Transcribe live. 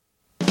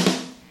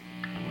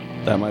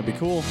That might be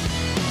cool.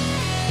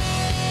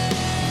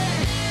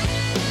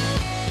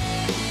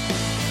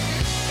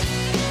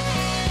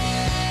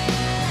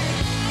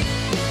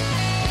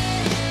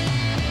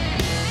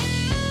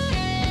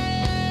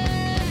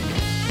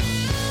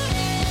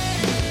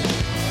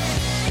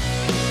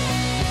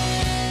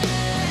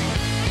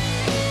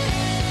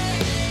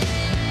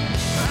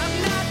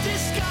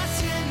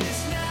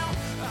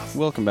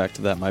 Welcome back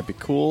to That Might Be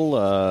Cool.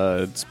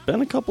 It's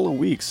been a couple of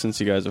weeks since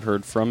you guys have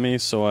heard from me,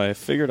 so I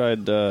figured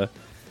I'd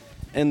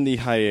end the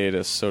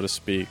hiatus, so to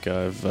speak.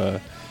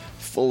 I've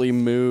fully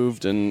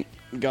moved and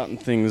gotten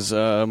things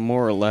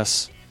more or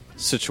less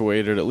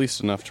situated, at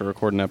least enough to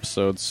record an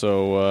episode,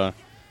 so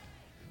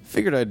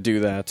figured I'd do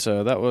that.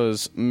 That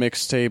was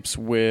Mixtapes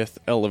with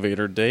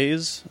Elevator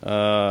Days.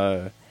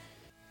 Man,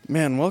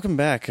 welcome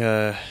back.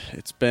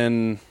 It's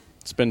been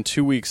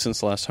 2 weeks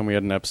since the last time we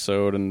had an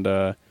episode,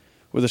 and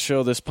with a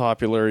show this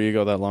popular, you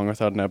go that long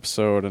without an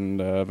episode, and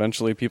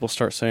eventually people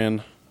start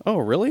saying, "Oh,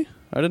 really?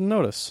 I didn't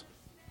notice."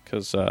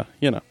 Because,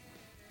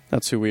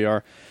 that's who we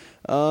are.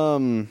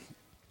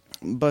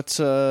 But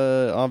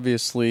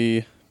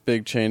obviously,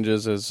 big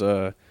changes as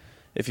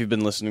if you've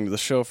been listening to the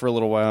show for a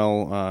little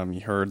while,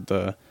 you heard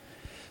the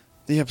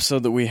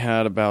episode that we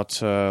had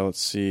about, a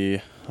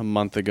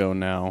month ago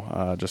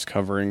now, just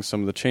covering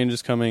some of the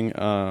changes coming.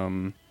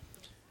 And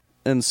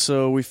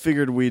so we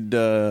figured we'd...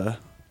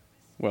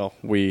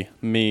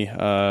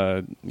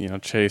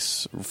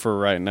 Chase, for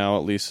right now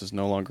at least, is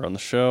no longer on the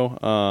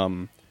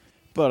show.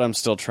 But I'm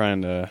still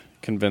trying to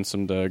convince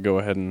him to go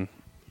ahead and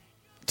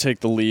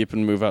take the leap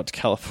and move out to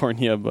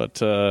California,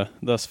 but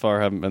thus far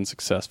haven't been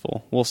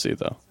successful. We'll see,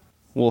 though.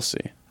 We'll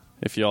see.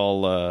 If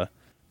y'all,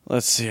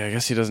 let's see, I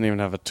guess he doesn't even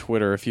have a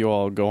Twitter. If you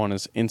all go on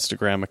his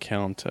Instagram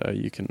account,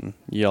 you can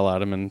yell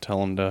at him and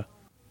tell him to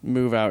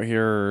move out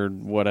here or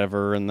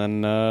whatever, and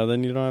then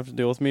you don't have to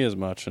deal with me as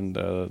much, and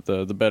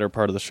the better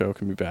part of the show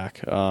can be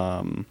back.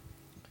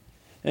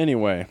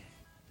 Anyway,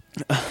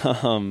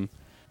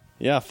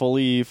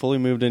 fully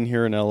moved in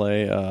here in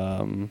LA.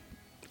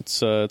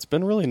 It's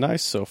been really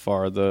nice so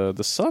far.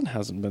 The sun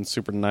hasn't been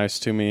super nice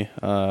to me.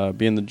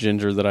 Being the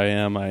ginger that I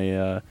am,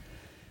 I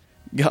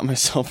got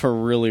myself a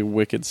really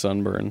wicked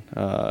sunburn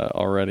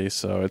already,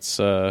 so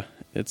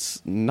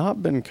it's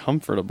not been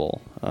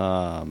comfortable.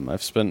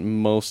 I've spent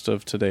most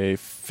of today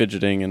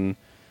fidgeting and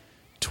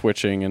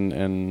twitching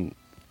and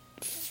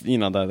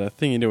that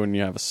thing you do when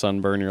you have a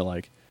sunburn. You're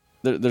like,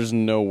 there's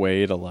no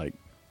way to like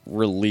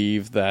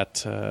relieve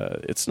that.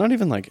 It's not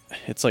even like,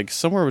 it's like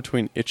somewhere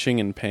between itching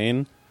and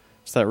pain.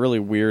 It's that really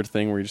weird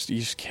thing where you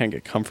just can't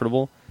get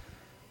comfortable.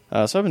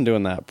 So I've been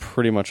doing that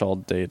pretty much all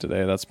day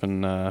today. That's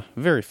been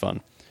very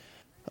fun.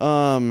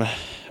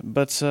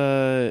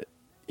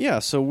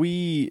 So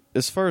we,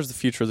 as far as the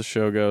future of the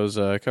show goes,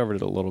 I covered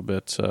it a little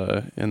bit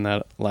in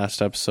that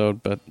last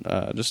episode, but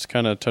just to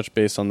kind of touch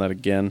base on that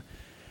again,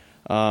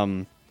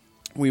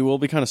 we will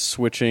be kind of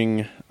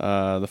switching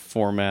the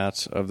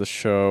format of the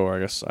show, or I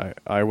guess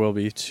I will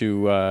be,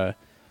 to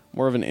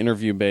more of an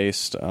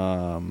interview-based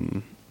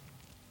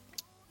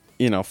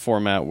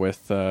format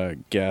with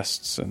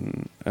guests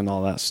and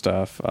all that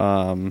stuff.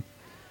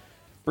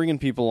 Bringing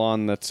people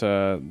on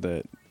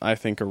that I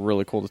think are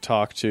really cool to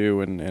talk to,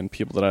 and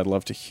people that I'd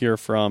love to hear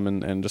from,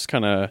 and just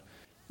kind of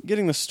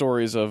getting the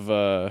stories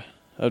of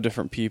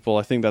different people.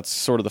 I think that's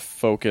sort of the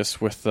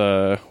focus with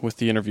the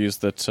interviews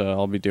that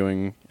I'll be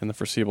doing in the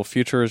foreseeable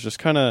future, is just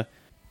kind of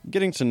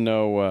getting to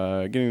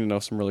know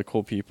some really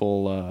cool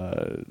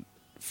people.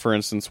 For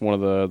instance, one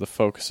of the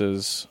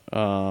focuses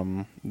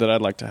that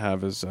I'd like to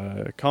have is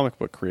comic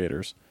book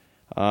creators.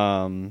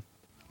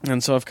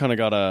 And so I've kind of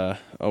got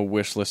a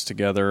wish list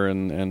together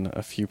and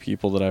a few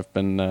people that I've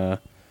been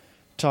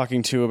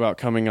talking to about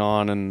coming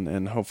on,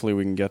 and hopefully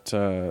we can get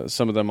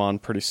some of them on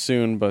pretty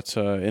soon. But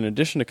in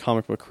addition to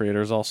comic book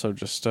creators, also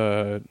just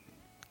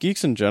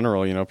geeks in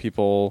general,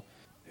 people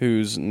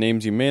whose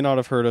names you may not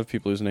have heard of,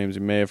 people whose names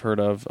you may have heard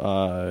of,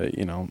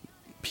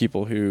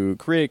 people who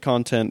create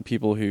content,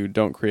 people who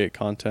don't create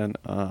content.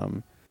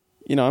 I'm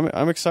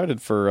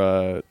excited for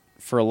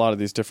a lot of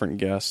these different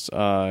guests.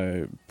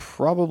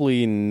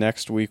 Probably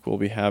next week we'll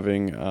be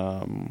having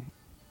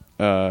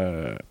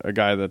a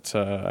guy that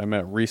I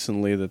met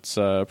recently that's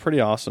pretty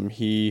awesome.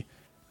 He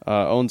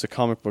owns a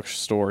comic book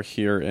store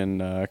here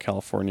in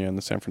California in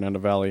the San Fernando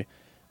Valley.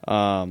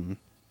 And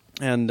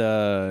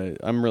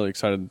I'm really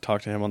excited to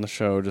talk to him on the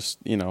show. Just,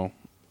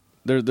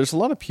 there's a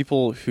lot of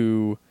people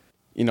who,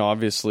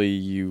 obviously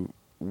you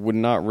would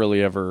not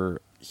really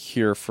ever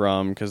hear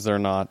from because they're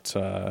not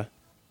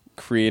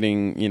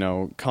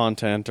creating,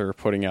 content or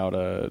putting out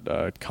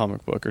a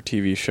comic book or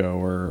TV show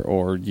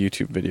or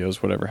YouTube videos,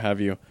 whatever have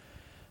you.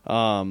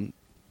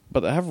 But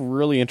they have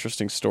really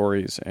interesting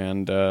stories,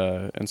 and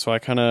so I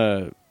kind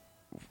of,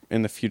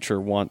 in the future,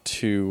 want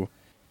to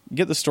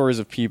get the stories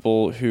of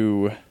people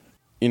who,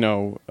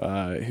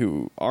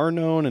 who are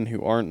known and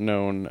who aren't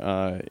known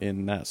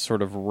in that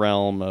sort of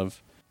realm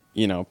of,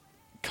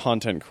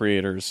 content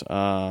creators.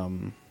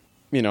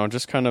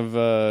 Just kind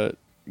of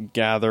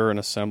gather and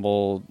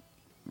assemble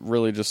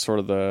really just sort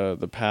of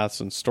the paths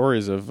and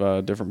stories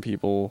of different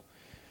people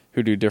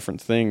who do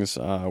different things,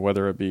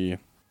 whether it be,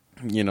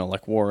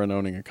 like Warren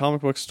owning a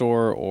comic book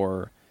store,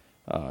 or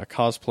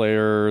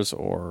cosplayers,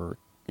 or,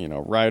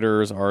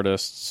 writers,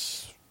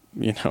 artists,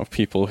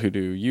 people who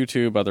do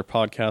YouTube, other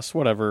podcasts,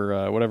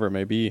 whatever it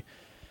may be.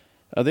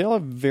 They all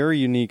have very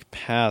unique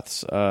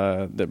paths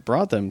that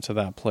brought them to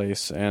that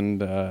place,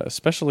 and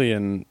especially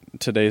in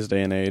today's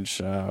day and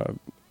age,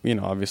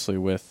 obviously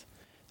with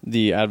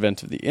the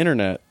advent of the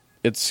internet,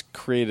 it's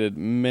created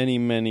many,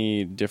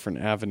 many different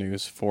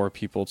avenues for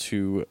people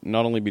to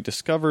not only be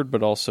discovered,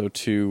 but also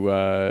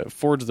to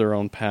forge their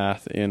own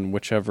path in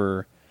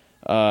whichever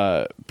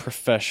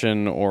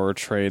profession or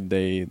trade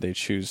they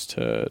choose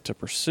to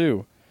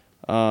pursue.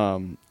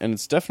 And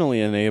it's definitely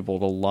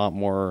enabled a lot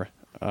more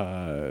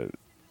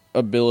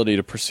ability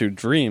to pursue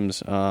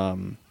dreams.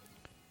 And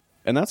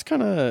that's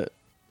kind of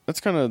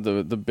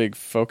the big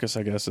focus,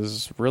 I guess,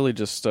 is really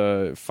just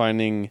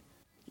finding,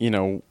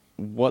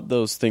 what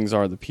those things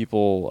are that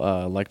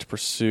people like to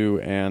pursue,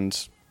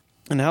 and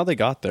how they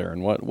got there,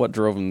 and what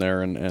drove them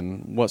there,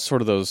 and what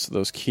sort of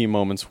those key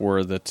moments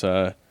were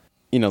that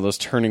those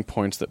turning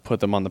points that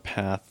put them on the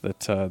path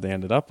that they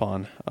ended up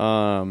on.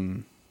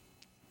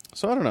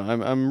 So I don't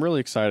know. I'm really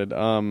excited.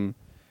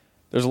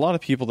 There's a lot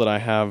of people that I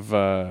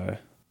have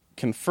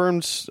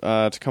confirmed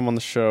to come on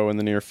the show in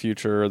the near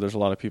future. There's a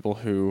lot of people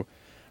who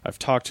I've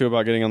talked to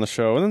about getting on the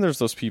show, and then there's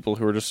those people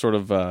who are just sort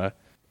of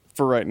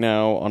for right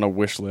now on a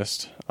wish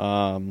list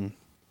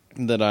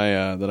that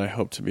I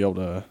hope to be able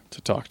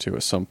to talk to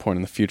at some point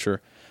in the future.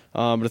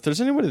 But if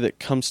there's anybody that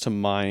comes to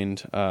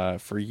mind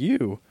for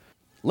you,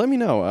 let me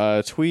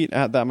know. Tweet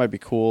at That Might Be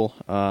Cool.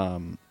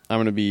 I'm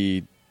going to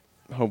be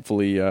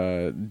hopefully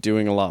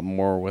doing a lot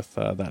more with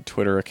that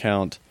Twitter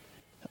account.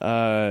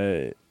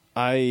 I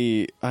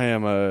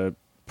am a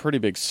pretty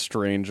big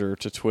stranger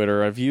to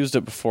Twitter. I've used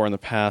it before in the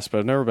past, but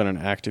I've never been an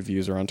active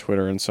user on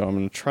Twitter, and so I'm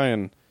going to try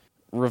and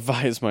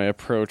revise my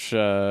approach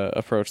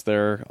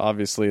there.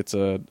 Obviously, it's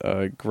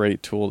a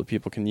great tool that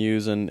people can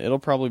use, and it'll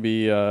probably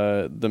be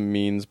the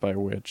means by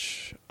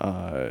which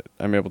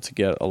I'm able to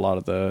get a lot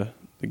of the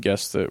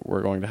guests that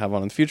we're going to have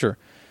on in the future.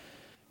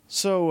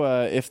 So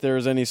if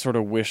there's any sort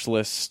of wish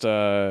list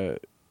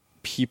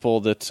people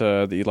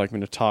that you'd like me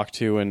to talk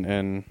to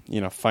and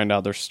find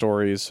out their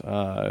stories,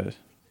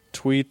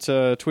 tweet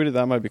it.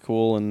 That might be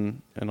cool,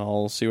 and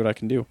I'll see what I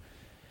can do.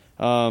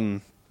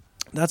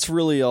 That's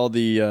really all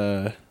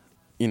the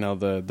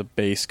the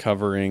base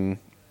covering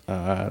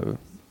that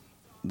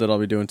I'll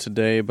be doing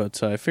today,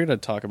 but I figured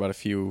I'd talk about a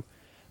few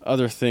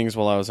other things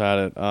while I was at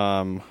it.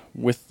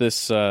 With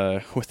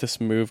this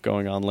move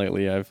going on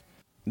lately, I've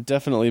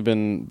definitely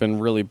been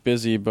really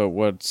busy, but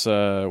what's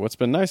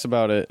been nice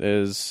about it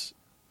is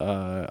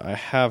I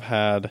have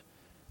had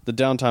the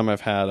downtime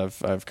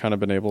I've kind of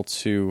been able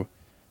to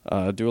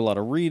do a lot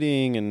of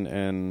reading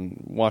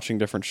and watching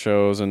different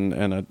shows, and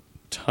a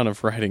ton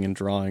of writing and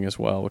drawing as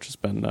well, which has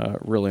been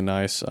really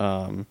nice.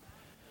 I've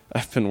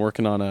been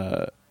working on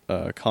a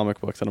comic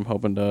book that I'm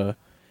hoping to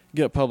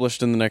get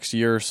published in the next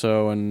year or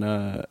so, and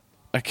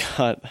I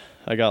got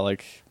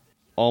like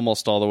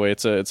almost all the way.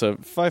 It's a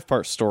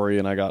 5-part story,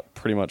 and I got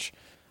pretty much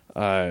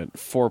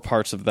 4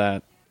 parts of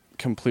that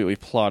completely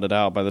plotted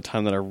out by the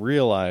time that I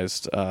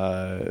realized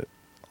that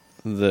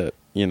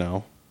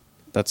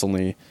that's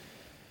only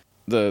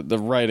the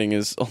writing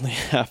is only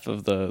half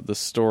of the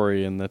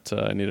story, and that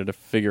I needed to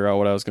figure out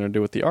what I was going to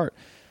do with the art.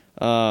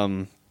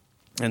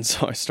 And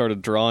so I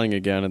started drawing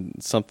again, and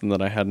something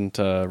that I hadn't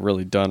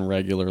really done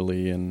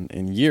regularly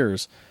in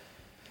years.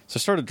 So I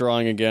started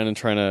drawing again and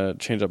trying to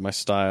change up my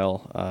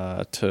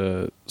style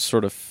to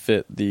sort of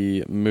fit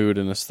the mood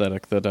and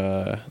aesthetic that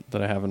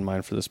I have in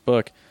mind for this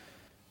book.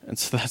 And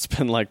so that's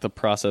been like the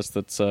process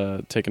that's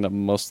taken up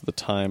most of the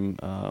time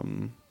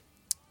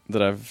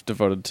that I've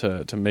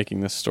devoted to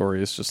making this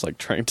story, is just like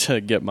trying to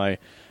get my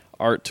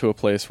art to a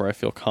place where I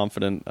feel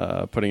confident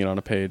putting it on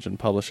a page and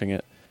publishing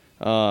it.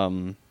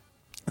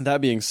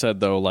 That being said,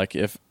 though, like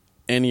if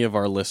any of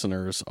our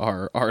listeners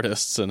are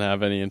artists and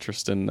have any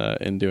interest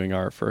in doing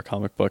art for a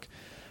comic book,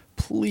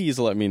 please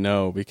let me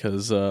know,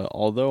 because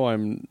although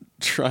I'm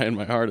trying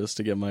my hardest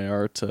to get my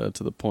art to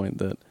the point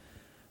that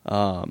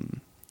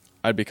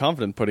I'd be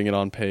confident putting it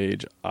on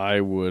page, I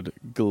would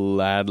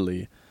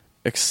gladly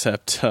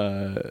accept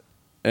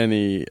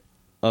any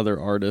other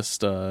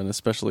artist, and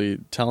especially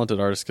talented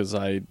artists, because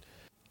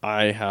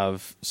I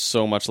have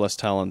so much less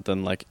talent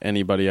than like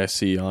anybody I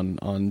see on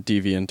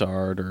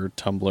DeviantArt or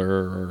Tumblr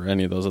or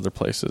any of those other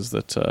places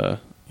that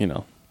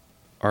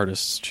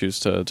artists choose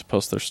to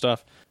post their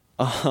stuff.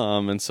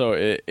 And so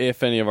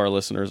if any of our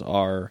listeners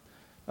are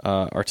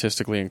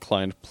artistically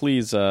inclined,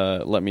 please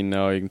let me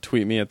know. You can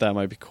tweet me at That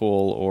Might Be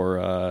Cool,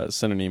 or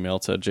send an email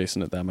to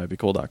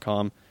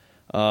jason@thatmightbecool.com,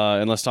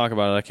 and let's talk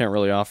about it. I can't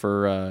really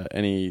offer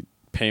any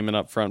payment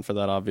up front for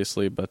that,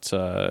 obviously, but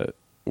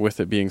with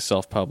it being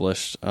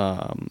self-published,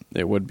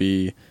 it would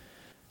be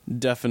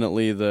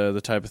definitely the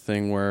type of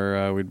thing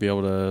where we'd be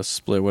able to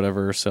split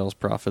whatever sales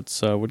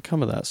profits would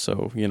come of that.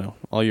 So,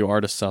 all you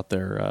artists out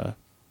there,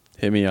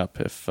 hit me up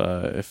if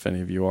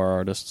any of you are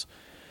artists.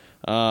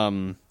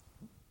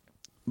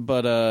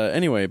 But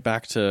anyway,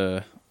 back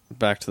to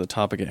the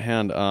topic at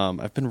hand.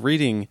 I've been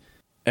reading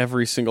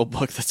every single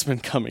book that's been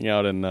coming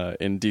out in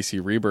DC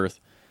Rebirth.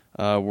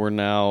 We're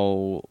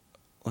now,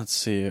 let's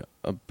see,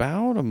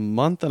 about a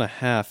month and a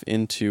half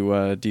into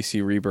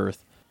DC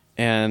Rebirth,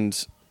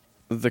 and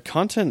the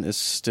content is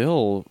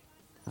still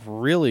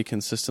really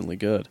consistently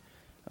good.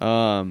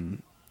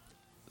 Some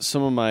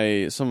of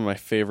my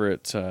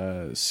favorite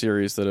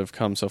series that have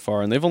come so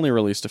far, and they've only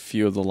released a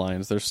few of the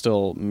lines. There's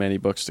still many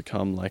books to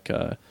come, like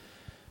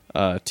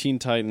Teen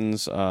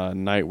Titans,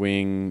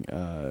 Nightwing,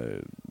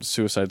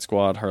 Suicide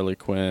Squad, Harley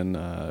Quinn,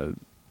 a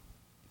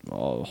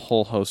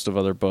whole host of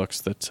other books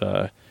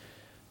that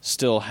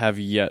still have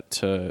yet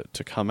to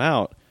come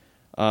out.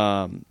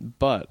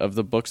 But of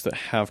the books that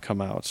have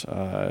come out,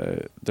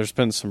 there's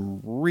been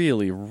some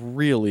really,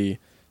 really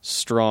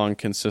strong,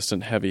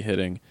 consistent, heavy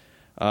hitting.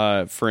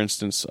 For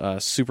instance,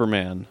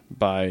 Superman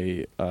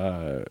by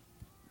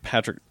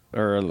Patrick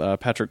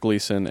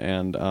Gleason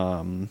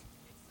and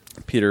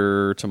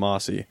Peter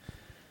Tomasi.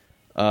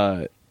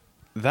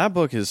 That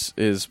book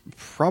is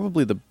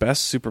probably the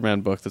best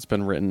Superman book that's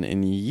been written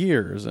in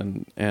years,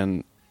 and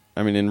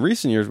I mean, in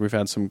recent years we've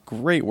had some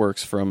great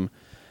works from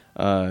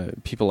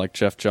people like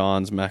Jeff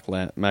Johns,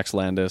 Max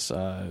Landis,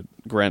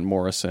 Grant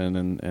Morrison,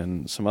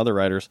 and some other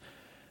writers.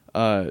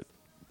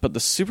 But the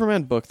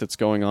Superman book that's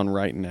going on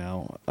right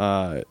now,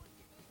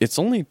 it's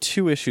only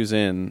 2 issues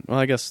in. Well,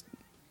 I guess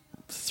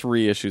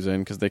 3 issues in,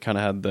 because they kind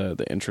of had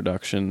the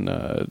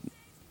introduction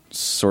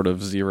sort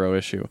of 0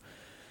 issue.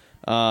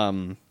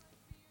 But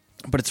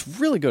it's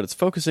really good. It's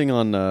focusing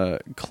on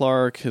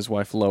Clark, his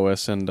wife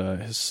Lois, and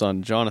his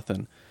son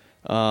Jonathan,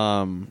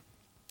 and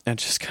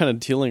just kind of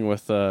dealing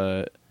with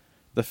the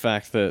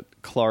fact that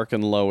Clark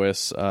and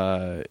Lois,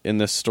 in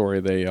this story,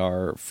 they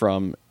are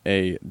from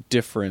a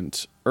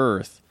different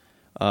Earth.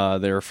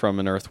 They're from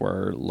an Earth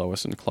where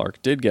Lois and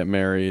Clark did get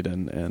married,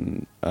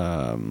 and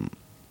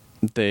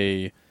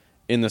they,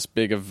 in this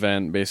big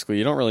event, basically,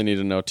 you don't really need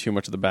to know too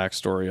much of the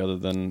backstory other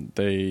than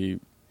they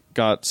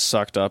got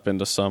sucked up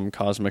into some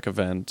cosmic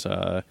event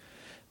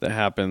that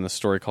happened, the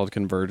story called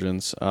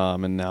Convergence,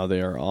 and now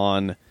they are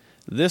on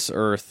this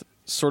Earth,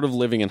 sort of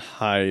living in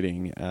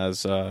hiding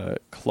as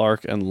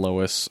Clark and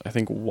Lois, I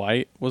think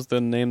White was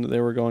the name that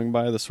they were going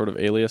by, the sort of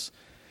alias,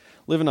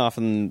 living off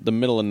in the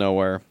middle of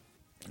nowhere.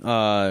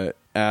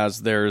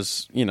 As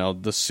there's,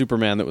 the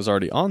Superman that was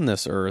already on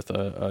this Earth,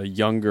 a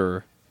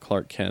younger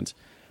Clark Kent,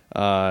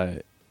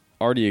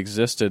 already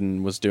existed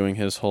and was doing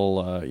his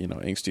whole,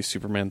 angsty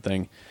Superman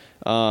thing.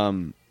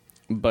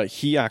 But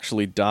he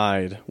actually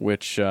died,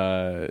 which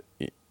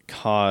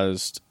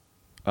caused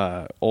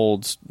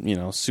old,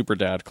 super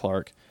dad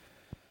Clark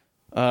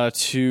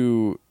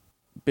to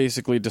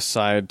basically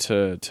decide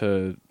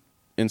to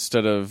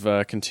instead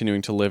of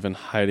continuing to live in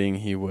hiding,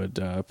 he would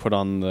put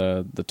on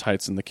the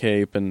tights and the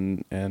cape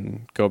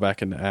and go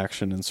back into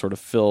action and sort of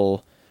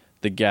fill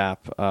the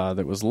gap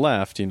that was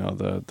left.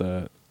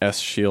 The S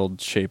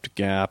shield shaped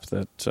gap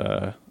that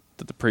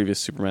the previous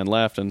Superman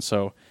left, and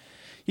so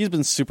he's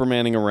been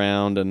Supermaning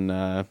around and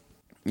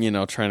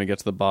trying to get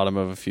to the bottom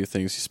of a few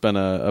things. He spent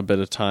a bit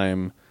of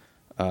time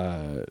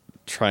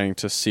trying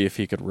to see if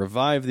he could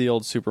revive the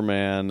old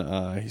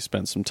Superman. He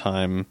spent some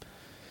time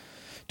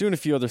doing a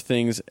few other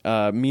things.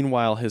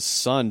 Meanwhile, his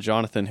son,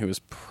 Jonathan, who is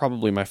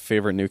probably my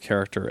favorite new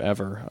character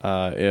ever,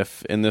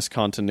 if in this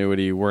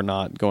continuity we're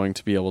not going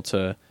to be able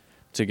to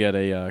get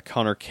a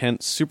Connor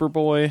Kent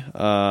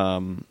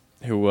Superboy,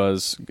 who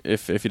was,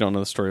 if you don't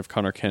know the story of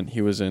Connor Kent,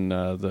 he was in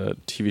the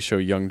TV show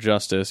Young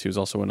Justice. He was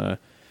also in a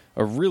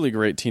really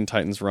great Teen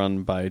Titans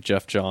run by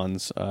Jeff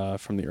Johns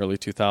from the early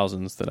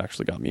 2000s that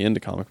actually got me into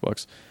comic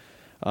books.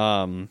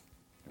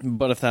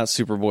 But if that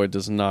Superboy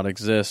does not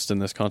exist in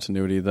this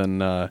continuity,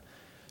 then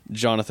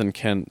Jonathan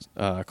Kent,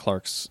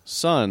 Clark's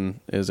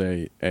son, is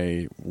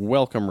a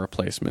welcome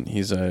replacement.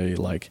 He's a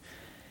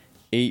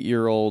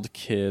 8-year-old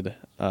kid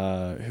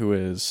who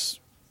is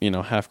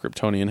half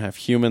Kryptonian, half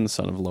human,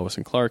 son of Lois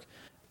and Clark,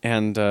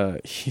 and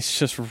he's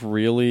just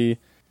really,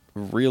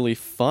 really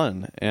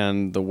fun.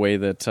 And the way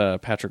that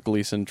Patrick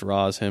Gleason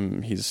draws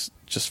him, he's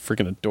just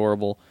freaking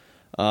adorable.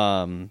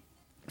 And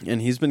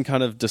he's been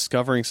kind of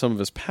discovering some of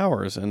his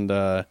powers, and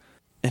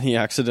he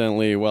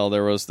accidentally,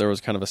 there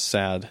was kind of a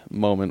sad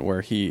moment where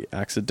he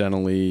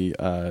accidentally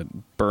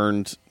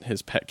burned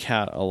his pet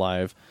cat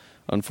alive,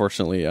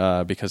 unfortunately,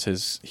 because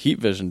his heat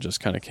vision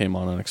just kind of came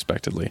on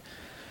unexpectedly.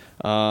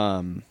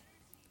 And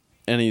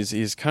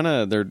he's kind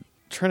of, they're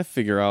trying to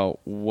figure out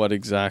what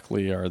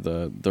exactly are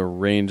the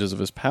ranges of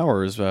his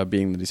powers,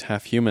 being that he's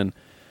half human.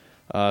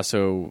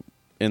 So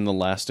in the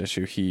last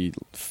issue, he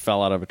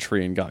fell out of a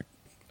tree and got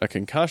a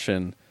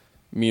concussion.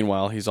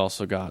 Meanwhile, he's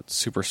also got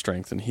super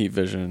strength and heat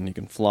vision, and he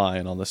can fly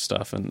and all this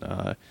stuff. And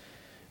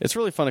it's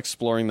really fun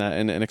exploring that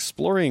and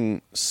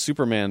exploring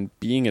Superman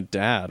being a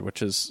dad,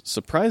 which is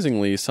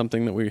surprisingly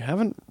something that we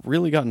haven't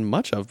really gotten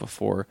much of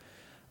before.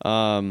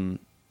 In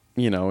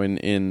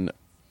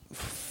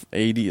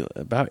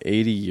about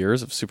 80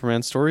 years of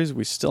Superman stories,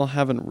 we still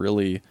haven't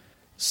really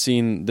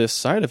seen this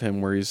side of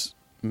him where he's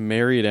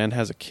married and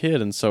has a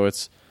kid. And so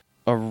it's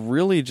a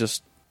really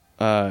just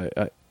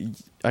I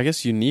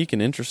guess unique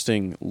and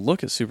interesting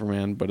look at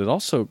Superman, but it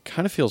also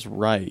kind of feels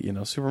right. You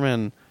know,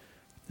 Superman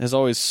has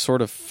always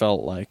sort of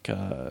felt like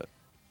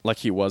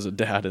he was a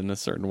dad in a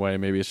certain way.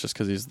 Maybe it's just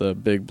because he's the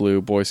big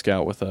blue Boy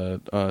Scout with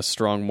a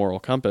strong moral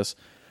compass.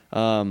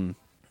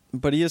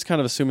 But he is kind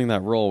of assuming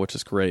that role, which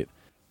is great.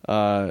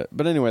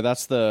 But anyway,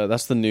 that's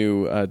the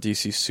new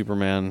DC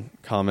Superman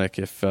comic.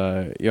 If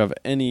you have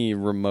any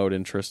remote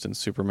interest in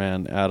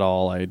Superman at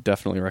all, I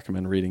definitely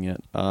recommend reading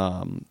it.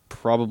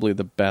 Probably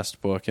the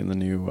best book in the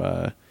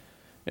new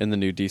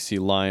DC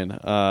line.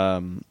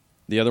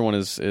 The other one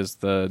is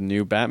the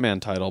new Batman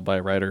title by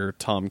writer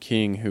Tom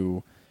King,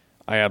 who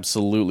I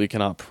absolutely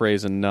cannot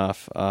praise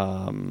enough.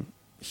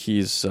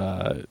 He's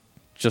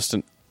just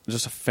a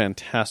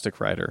fantastic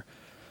writer.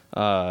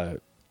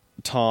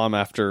 Tom,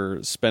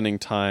 after spending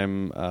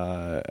time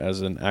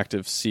as an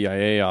active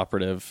CIA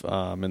operative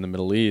in the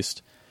Middle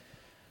East,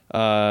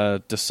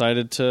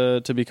 decided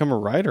to become a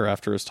writer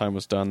after his time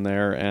was done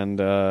there, and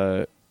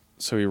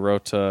so he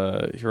wrote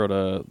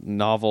a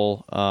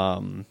novel,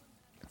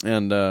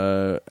 and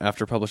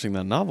after publishing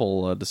that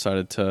novel,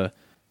 decided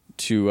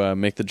to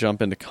make the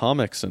jump into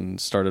comics and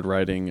started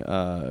writing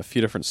a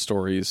few different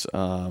stories.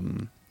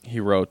 He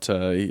wrote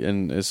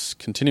and is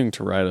continuing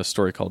to write a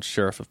story called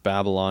Sheriff of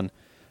Babylon,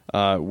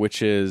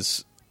 which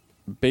is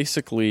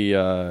basically,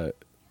 I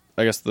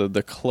guess,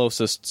 the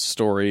closest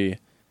story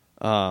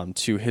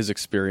to his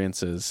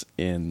experiences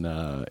in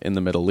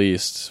the Middle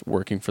East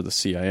working for the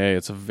CIA.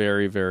 It's a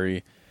very,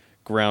 very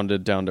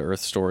grounded,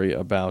 down-to-earth story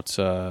about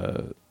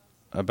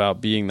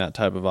being that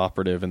type of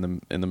operative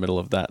in the middle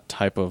of that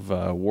type of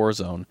war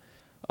zone.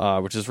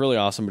 Which is really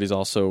awesome, but he's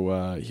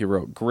also, he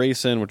wrote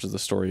Grayson, which is the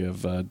story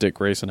of Dick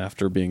Grayson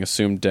after being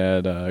assumed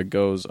dead,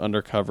 goes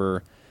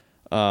undercover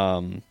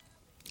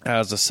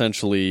as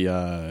essentially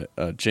a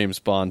James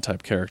Bond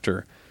type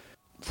character.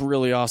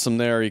 Really awesome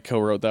there. He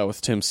co-wrote that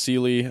with Tim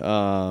Seeley,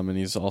 and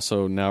he's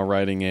also now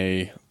writing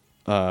a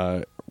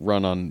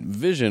run on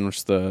Vision, which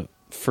is the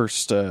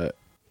first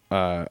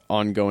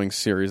ongoing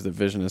series that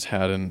Vision has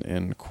had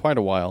in quite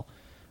a while,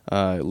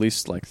 at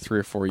least like 3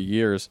 or 4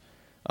 years.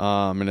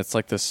 And it's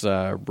like this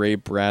Ray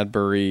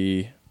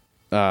Bradbury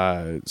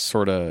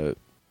sort of,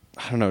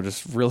 I don't know,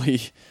 just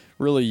really,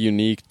 really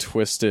unique,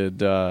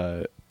 twisted,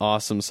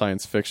 awesome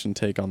science fiction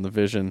take on the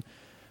Vision,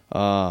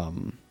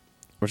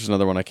 which is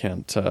another one I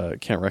can't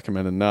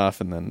recommend enough.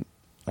 And then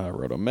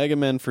wrote Omega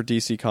Men for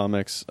DC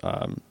Comics,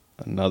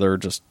 another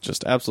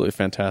just absolutely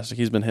fantastic.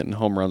 He's been hitting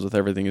home runs with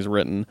everything he's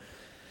written,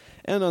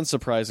 and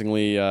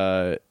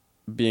unsurprisingly,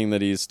 being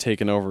that he's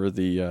taken over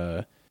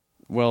the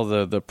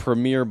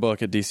premier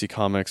book at DC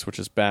Comics, which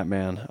is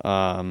Batman,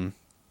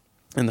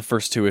 in the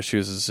first 2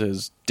 issues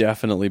has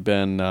definitely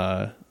been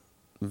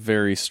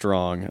very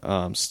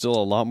strong. Still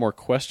a lot more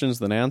questions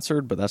than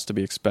answered, but that's to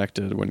be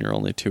expected when you're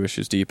only 2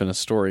 issues deep in a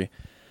story.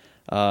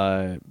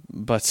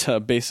 But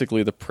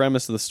basically the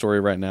premise of the story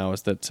right now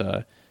is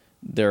that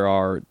there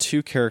are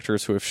 2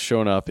 characters who have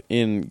shown up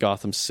in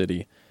Gotham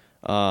City,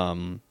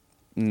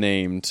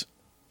 named...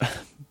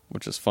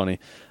 which is funny,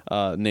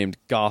 named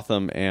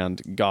Gotham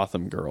and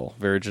Gotham Girl.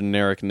 Very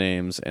generic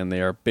names, and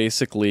they are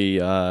basically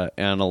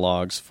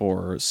analogs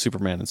for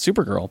Superman and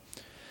Supergirl.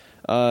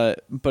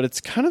 But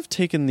it's kind of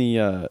taken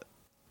the,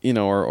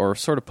 or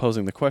sort of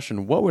posing the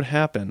question, what would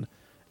happen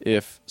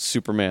if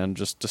Superman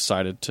just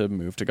decided to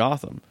move to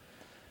Gotham?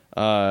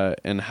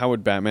 And how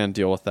would Batman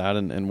deal with that,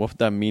 and what would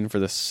that mean for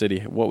this city?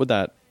 What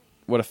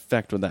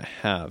effect would that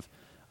have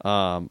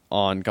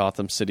on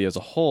Gotham City as a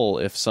whole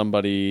if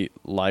somebody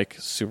like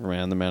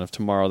Superman, the Man of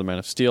Tomorrow, the Man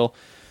of Steel,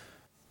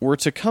 were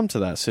to come to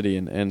that city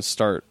and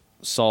start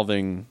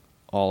solving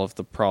all of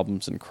the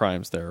problems and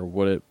crimes there?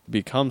 Would it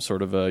become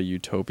sort of a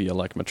utopia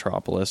like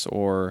Metropolis,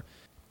 or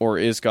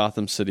is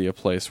Gotham City a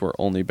place where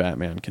only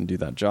Batman can do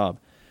that job?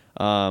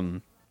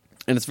 And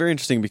it's very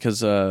interesting because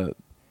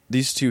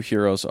these 2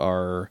 heroes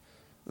are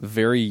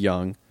very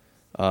young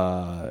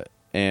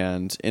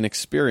and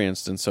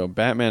inexperienced, and so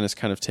Batman is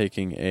kind of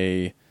taking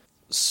a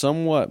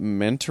somewhat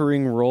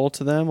mentoring role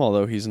to them,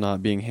 although he's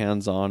not being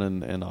hands-on,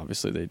 and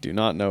obviously they do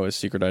not know his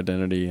secret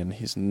identity, and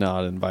he's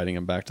not inviting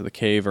him back to the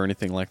cave or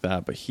anything like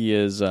that, but he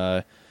is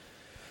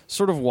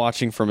sort of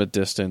watching from a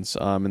distance.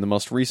 In the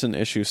most recent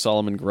issue,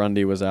 Solomon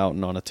Grundy was out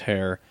and on a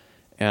tear,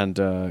 and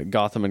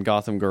Gotham and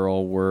Gotham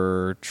Girl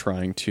were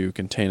trying to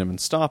contain him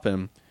and stop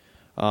him,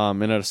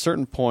 and at a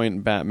certain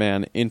point,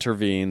 Batman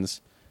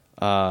intervenes,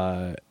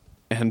 and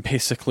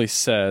basically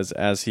says,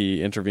 as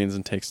he intervenes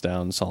and takes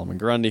down Solomon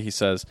Grundy, he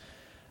says,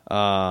 you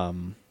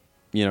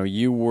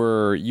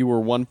were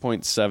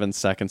 1.7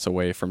 seconds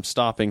away from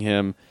stopping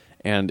him,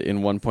 and in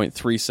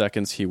 1.3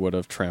 seconds he would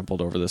have trampled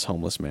over this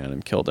homeless man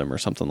and killed him or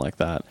something like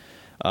that.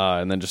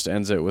 And then just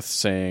ends it with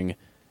saying,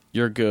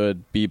 "You're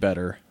good, be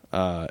better,"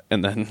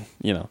 and then,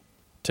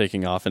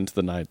 taking off into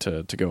the night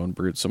to go and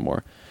brood some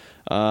more.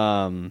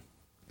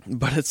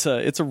 But it's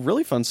a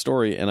really fun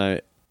story,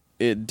 and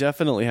it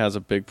definitely has a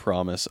big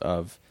promise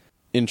of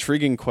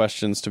intriguing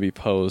questions to be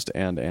posed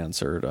and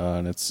answered.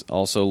 And it's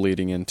also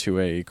leading into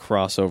a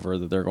crossover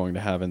that they're going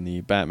to have in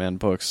the Batman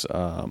books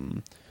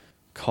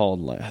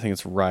called, I think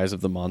it's Rise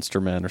of the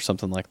Monster Men or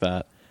something like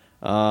that,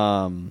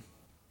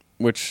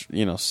 which,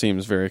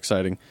 seems very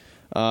exciting.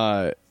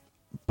 But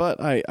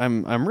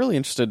I'm really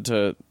interested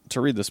to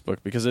read this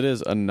book because it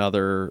is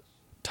another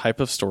type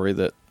of story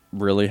that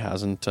really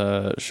hasn't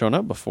shown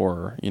up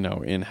before,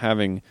 in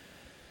having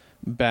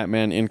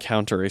Batman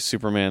encounter a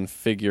Superman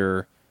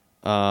figure,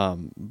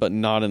 but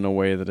not in a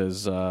way that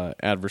is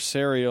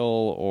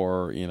adversarial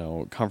or,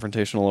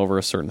 confrontational over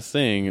a certain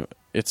thing.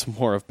 It's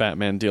more of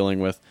Batman dealing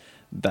with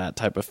that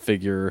type of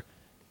figure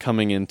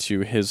coming into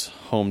his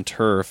home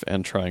turf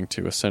and trying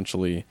to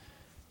essentially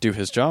do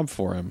his job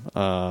for him.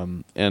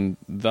 And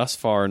thus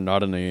far,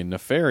 not in a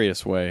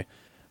nefarious way,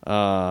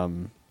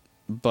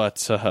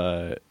 but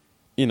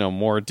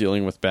more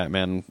dealing with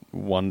Batman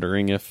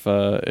wondering if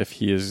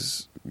he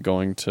is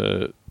going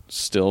to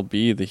still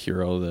be the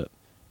hero that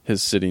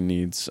his city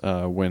needs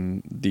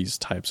when these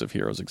types of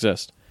heroes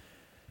exist.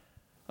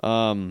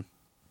 So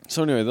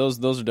anyway, those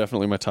are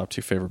definitely my top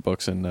two favorite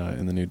books in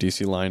the new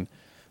DC line.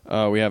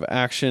 We have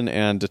Action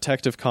and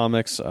Detective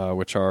Comics,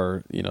 which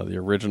are the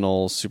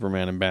original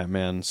Superman and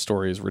Batman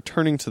stories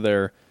returning to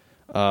their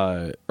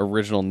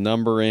original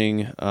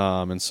numbering,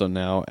 and so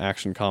now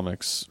Action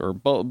Comics, or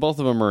both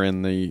of them are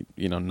in the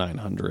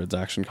 900s.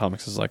 Action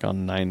Comics is like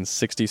on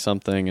 960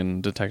 something,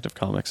 and Detective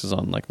Comics is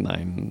on like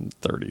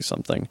 930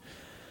 something.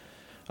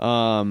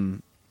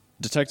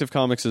 Detective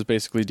Comics is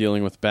basically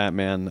dealing with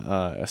Batman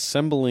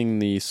assembling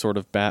the sort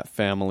of Bat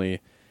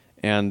family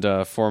and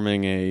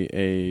forming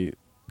a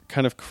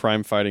kind of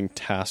crime-fighting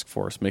task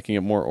force, making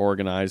it more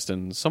organized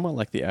and somewhat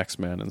like the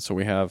X-Men. And so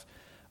we have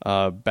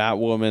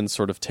Batwoman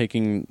sort of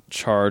taking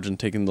charge and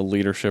taking the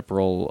leadership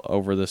role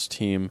over this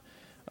team,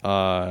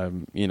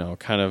 kind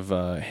of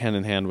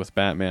hand-in-hand with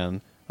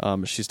Batman.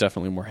 She's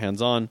definitely more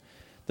hands-on.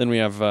 Then we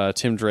have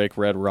Tim Drake,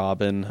 Red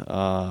Robin,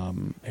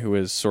 who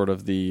is sort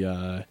of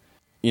the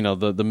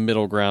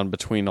middle ground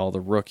between all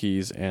the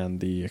rookies and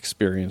the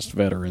experienced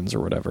veterans or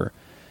whatever.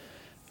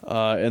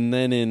 And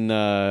then in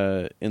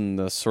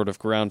the sort of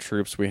ground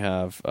troops, we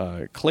have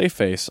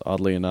Clayface,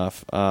 oddly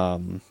enough,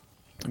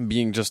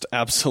 being just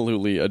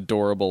absolutely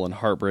adorable and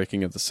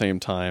heartbreaking at the same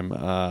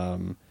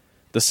time.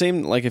 The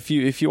same, like if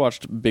you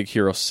watched Big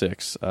Hero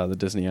 6, the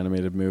Disney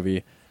animated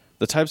movie,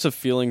 the types of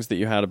feelings that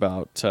you had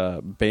about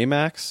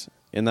Baymax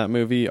in that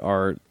movie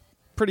are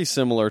pretty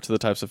similar to the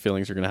types of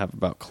feelings you're going to have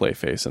about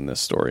Clayface in this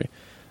story.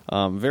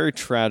 Very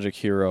tragic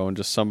hero and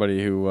just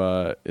somebody who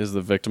is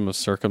the victim of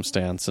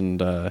circumstance,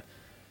 and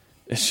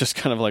it's just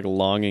kind of like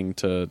longing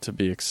to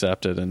be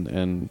accepted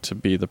and to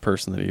be the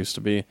person that he used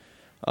to be.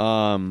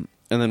 And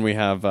then we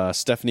have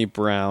Stephanie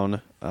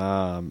Brown,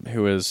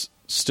 who is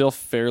still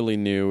fairly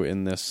new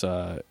in this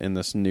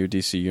new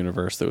DC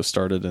universe that was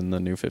started in the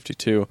New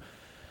 52,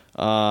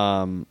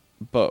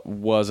 but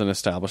was an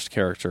established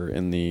character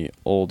in the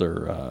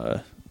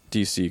older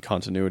DC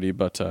continuity.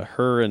 But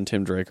her and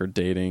Tim Drake are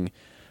dating.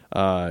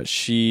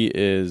 She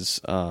is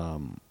a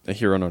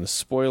hero known as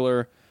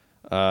Spoiler,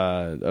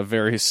 a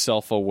very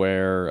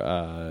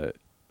self-aware,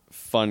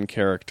 fun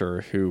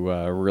character who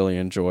really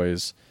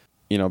enjoys,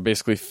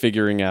 basically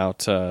figuring out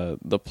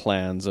the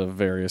plans of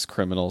various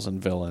criminals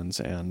and villains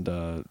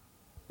and,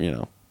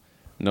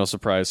 no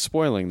surprise,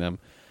 spoiling them.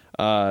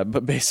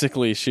 But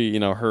basically she,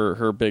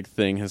 her big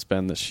thing has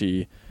been that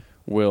she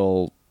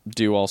will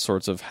do all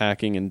sorts of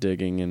hacking and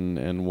digging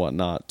and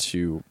whatnot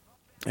to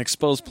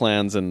expose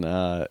plans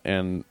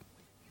and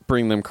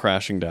bring them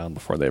crashing down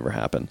before they ever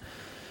happen.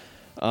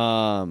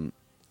 And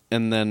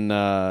then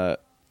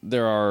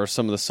there are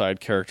some of the side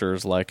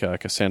characters like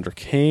Cassandra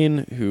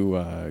Cain,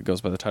 who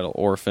goes by the title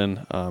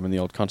Orphan. In the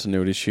old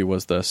continuity, she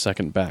was the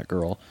second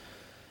Batgirl.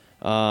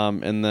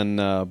 And then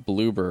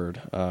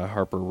Bluebird,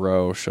 Harper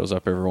Row, shows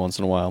up every once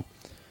in a while.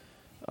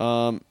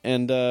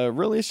 And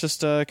really it's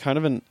just kind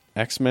of an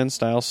X-Men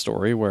style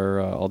story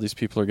where all these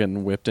people are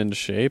getting whipped into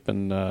shape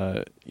and,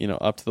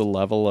 up to the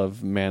level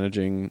of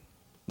managing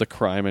the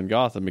crime in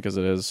Gotham, because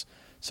it is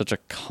such a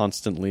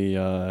constantly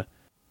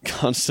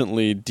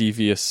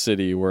devious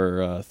city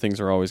where things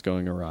are always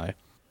going awry.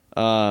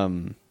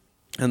 And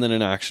then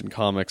in Action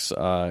Comics,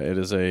 it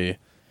is a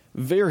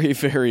very,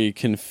 very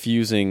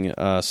confusing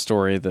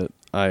story that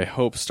I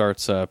hope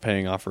starts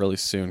paying off really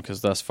soon,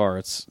 because thus far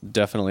it's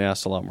definitely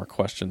asked a lot more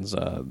questions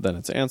than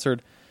it's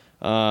answered.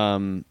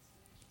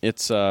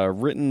 It's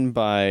written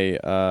by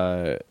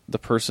the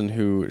person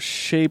who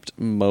shaped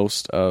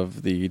most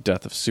of the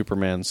Death of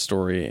Superman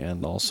story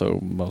and also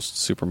most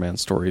Superman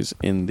stories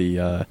in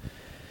the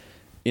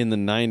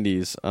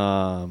 90s.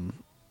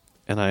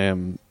 And I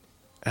am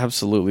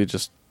absolutely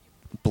just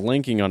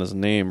blanking on his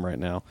name right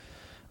now.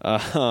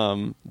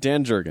 Dan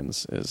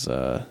Jurgens is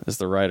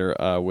the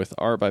writer, with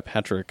art by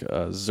Patrick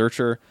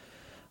Zurcher.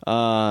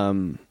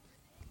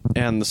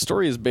 And the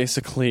story is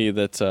basically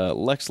that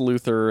Lex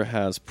Luthor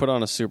has put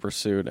on a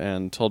supersuit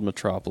and told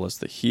Metropolis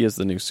that he is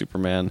the new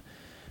Superman.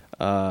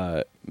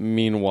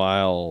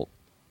 Meanwhile,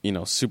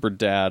 Super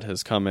Dad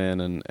has come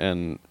in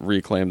and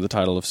reclaimed the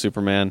title of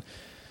Superman.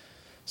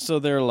 So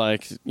they're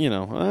like,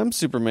 I'm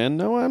Superman.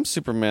 No, I'm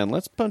Superman.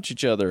 Let's punch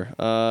each other.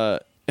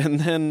 And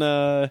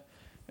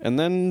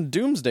then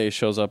Doomsday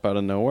shows up out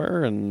of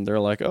nowhere, and they're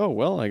like, oh,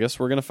 well, I guess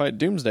we're going to fight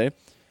Doomsday.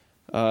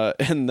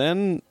 And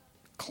then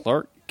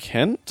Clark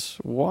Kent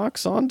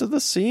walks onto the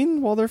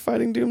scene while they're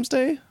fighting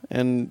Doomsday,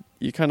 and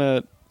you kind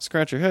of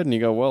scratch your head and you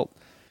go, well,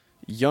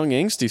 young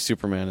angsty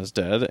Superman is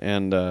dead,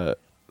 and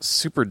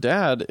Super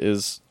Dad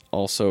is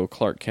also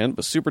Clark Kent,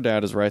 but Super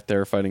Dad is right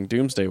there fighting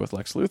Doomsday with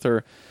Lex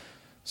Luthor.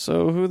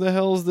 So who the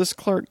hell is this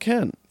Clark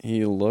Kent?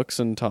 He looks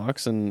and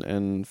talks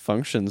and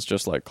functions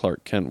just like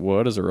Clark Kent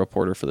would as a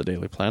reporter for the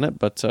Daily Planet,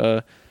 but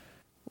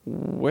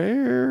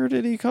where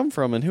did he come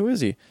from and who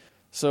is he?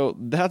 So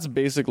that's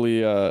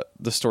basically the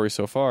story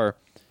so far,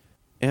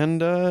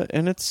 and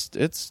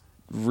it's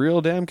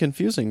real damn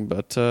confusing,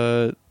 but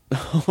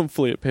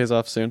hopefully it pays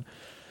off soon.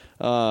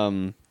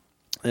 And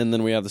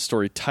then we have the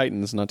story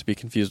Titans, not to be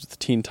confused with the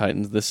Teen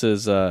Titans. This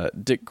is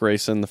Dick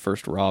Grayson, the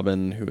first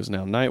Robin, who is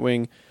now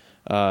Nightwing.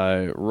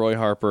 Roy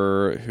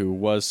Harper, who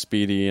was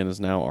Speedy and is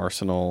now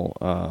Arsenal.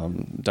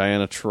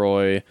 Diana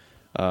Troy,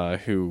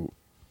 who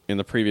in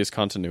the previous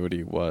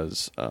continuity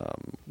was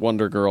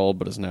Wonder Girl,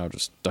 but is now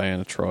just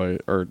Donna Troy.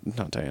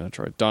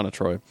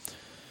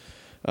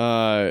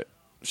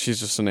 She's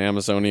just an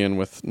Amazonian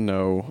with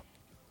no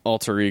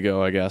alter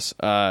ego, I guess.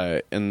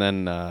 And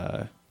then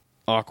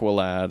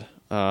Aqualad,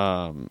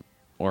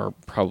 or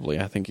probably,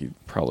 I think he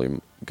probably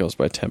goes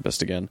by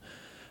Tempest again.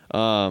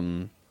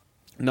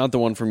 Not the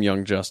one from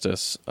Young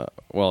Justice.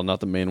 Not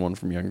the main one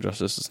from Young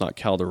Justice. It's not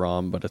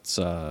Calderon, but it's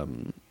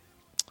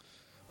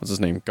what's his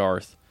name?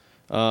 Garth.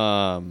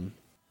 And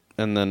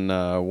then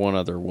one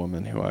other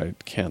woman who I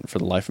can't for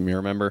the life of me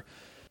remember.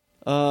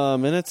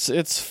 And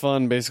it's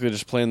fun, basically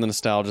just playing the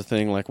nostalgia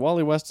thing. Like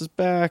Wally West is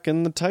back,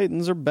 and the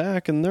Titans are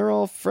back, and they're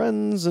all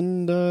friends,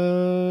 and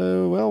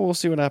we'll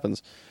see what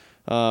happens.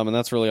 And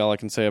that's really all I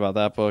can say about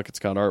that book. It's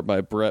got art by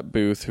Brett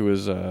Booth, who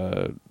is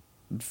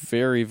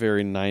very,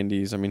 very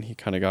 90s. I mean, he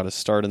kind of got his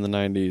start in the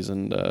 90s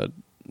and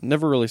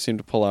never really seemed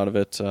to pull out of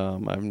it.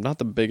 I'm not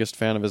the biggest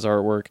fan of his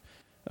artwork,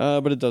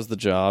 but it does the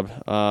job.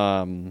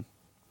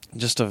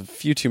 Just a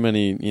few too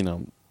many,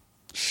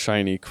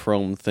 shiny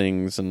chrome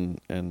things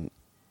and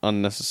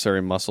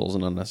unnecessary muscles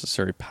and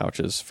unnecessary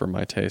pouches for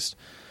my taste.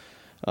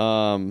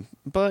 But,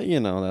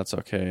 that's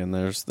okay, and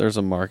there's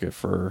a market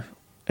for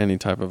any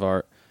type of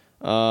art.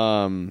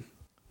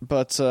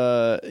 But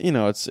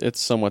it's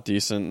somewhat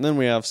decent. And then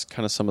we have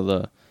kind of some of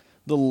the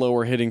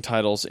lower hitting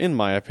titles, in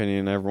my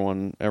opinion.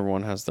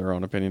 Everyone has their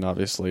own opinion,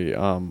 obviously.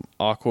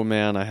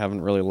 Aquaman, I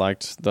haven't really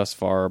liked thus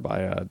far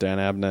by Dan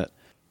Abnett.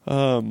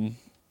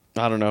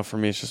 I don't know. For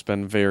me, it's just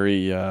been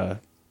very, kind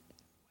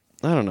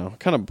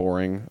of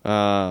boring.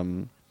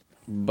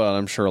 But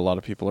I'm sure a lot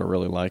of people are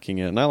really liking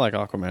it. And I like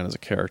Aquaman as a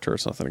character.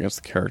 It's nothing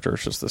against the character.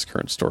 It's just this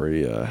current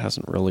story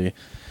hasn't really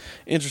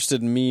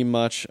interested me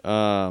much.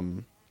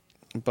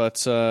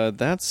 But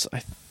I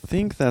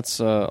think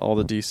that's all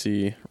the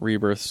DC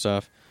Rebirth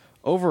stuff.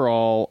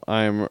 Overall,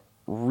 I'm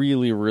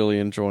really, really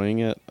enjoying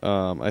it.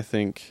 I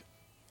think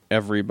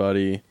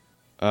everybody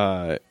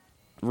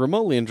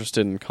remotely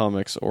interested in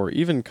comics or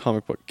even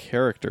comic book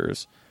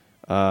characters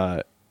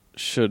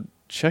should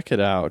check it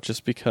out,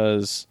 just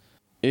because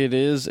it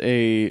is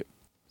a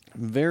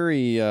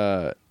very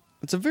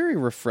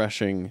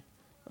refreshing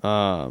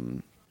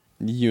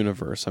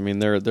universe. I mean,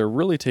 they're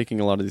really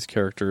taking a lot of these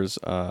characters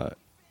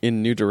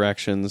in new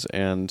directions,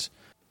 and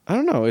I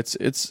don't know,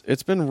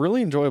 it's been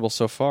really enjoyable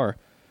so far.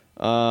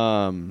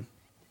 Oh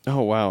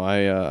wow,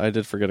 I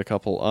did forget a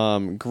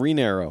couple. Green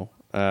Arrow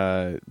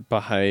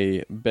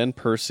by Ben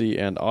Percy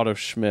and Otto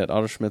Schmidt.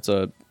 Otto Schmidt's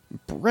a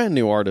brand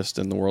new artist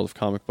in the world of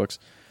comic books,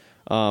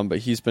 but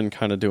he's been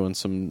kind of doing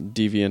some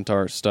deviant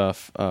art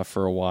stuff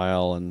for a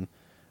while, and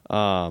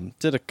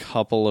did a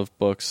couple of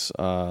books,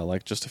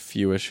 like just a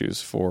few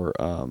issues for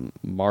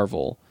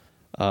Marvel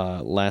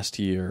last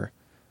year.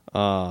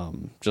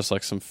 Just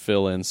like some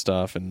fill-in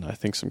stuff and I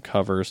think some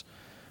covers.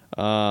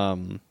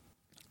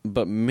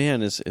 But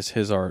man, is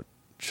his art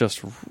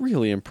just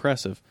really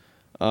impressive.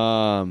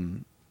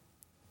 And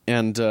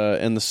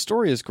the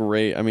story is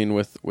great. I mean,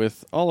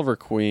 with Oliver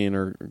Queen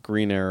or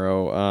Green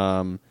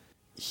Arrow,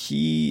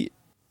 he,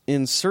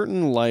 in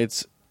certain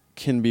lights,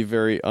 can be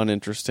very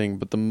uninteresting,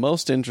 but the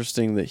most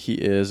interesting that he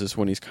is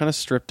when he's kind of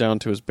stripped down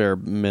to his bare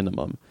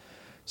minimum.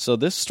 So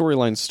this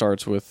storyline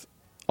starts with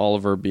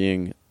Oliver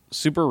being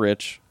super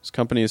rich. His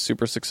company is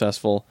super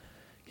successful.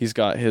 He's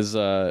got his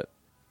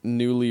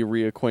newly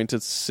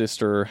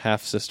reacquainted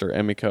half-sister,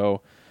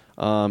 Emiko,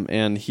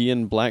 and he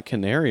and Black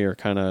Canary are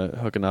kind of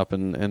hooking up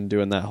and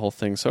doing that whole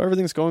thing. So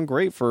everything's going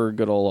great for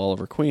good old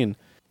Oliver Queen.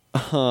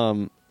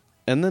 And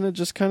then it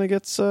just kind of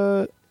gets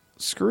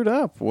screwed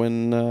up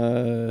when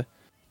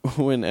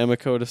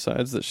Emiko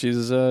decides that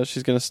she's going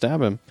to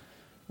stab him,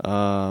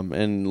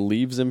 and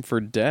leaves him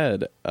for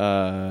dead.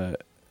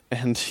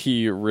 And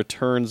he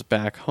returns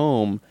back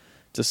home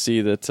to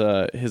see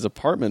that his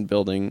apartment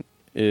building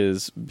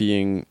is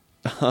being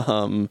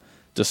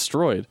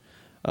destroyed.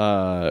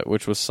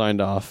 which was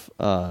signed off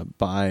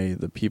by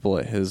the people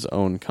at his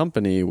own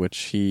company, which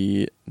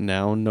he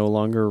now no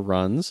longer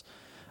runs.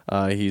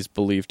 He's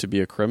believed to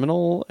be a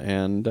criminal,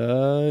 and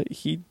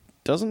he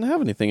doesn't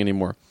have anything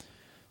anymore.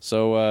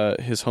 So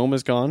his home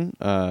is gone.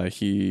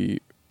 He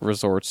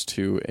resorts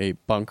to a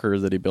bunker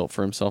that he built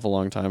for himself a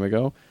long time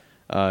ago.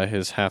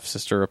 His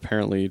half-sister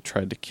apparently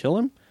tried to kill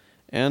him.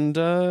 And,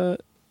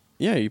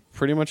 he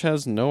pretty much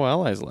has no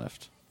allies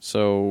left.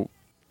 So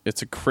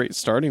it's a great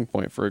starting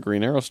point for a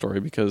Green Arrow story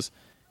because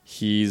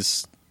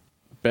he's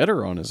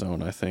better on his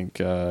own, I think.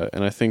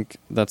 And I think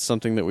that's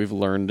something that we've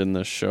learned in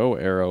the show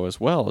Arrow as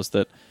well, is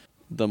that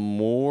the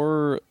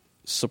more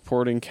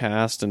supporting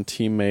cast and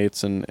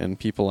teammates and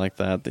people like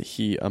that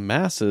he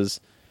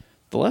amasses,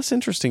 the less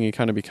interesting he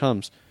kind of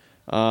becomes.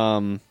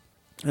 And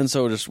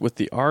so just with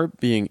the art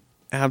being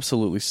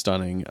absolutely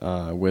stunning,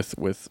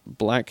 with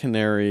Black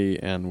Canary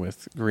and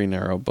with Green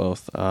Arrow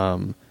both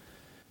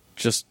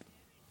just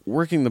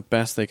working the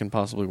best they can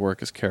possibly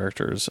work as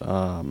characters.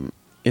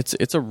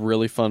 It's a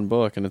really fun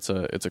book, and it's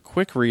a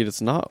quick read.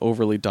 It's not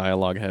overly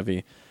dialogue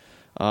heavy,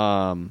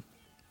 and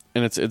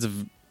it's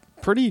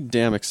pretty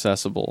damn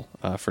accessible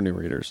for new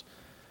readers.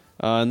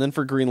 And then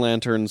for Green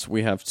Lanterns,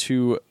 we have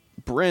two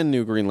brand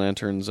new Green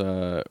Lanterns.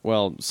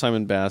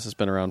 Simon Baz has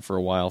been around for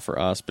a while for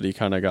us, but he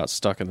kind of got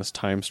stuck in this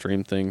time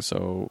stream thing,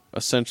 so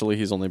essentially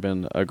he's only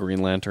been a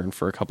Green Lantern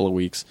for a couple of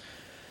weeks.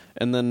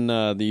 And then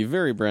the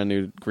very brand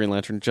new Green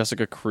Lantern,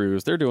 Jessica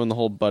Cruz, they're doing the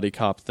whole buddy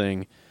cop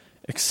thing,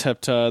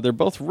 except they're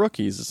both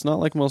rookies. It's not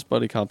like most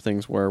buddy cop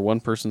things where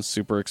one person's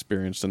super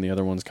experienced and the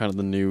other one's kind of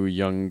the new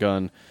young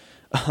gun.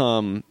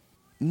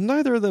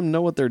 Neither of them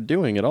know what they're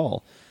doing at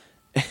all.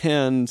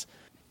 And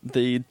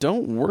they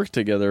don't work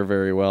together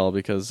very well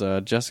because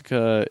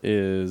Jessica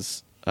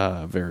is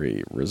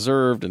very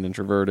reserved and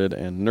introverted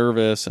and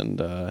nervous,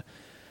 and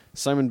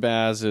Simon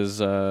Baz is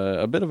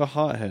a bit of a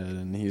hothead,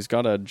 and he's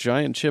got a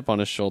giant chip on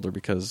his shoulder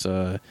because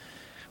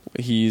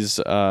he's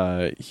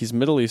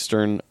Middle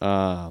Eastern,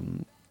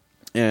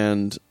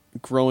 and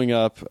growing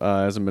up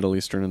as a Middle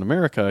Eastern in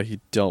America, he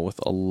dealt with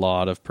a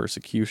lot of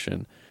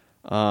persecution.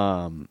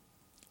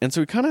 And so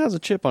he kind of has a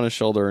chip on his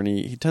shoulder, and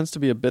he tends to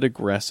be a bit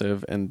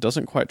aggressive and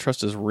doesn't quite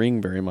trust his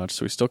ring very much,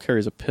 so he still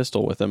carries a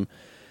pistol with him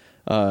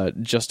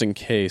just in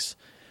case.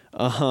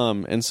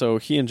 And so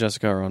he and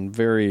Jessica are on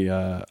very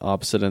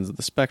opposite ends of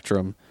the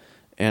spectrum,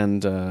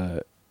 and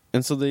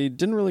so they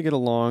didn't really get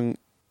along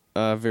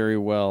very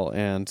well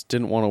and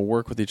didn't want to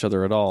work with each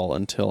other at all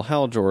until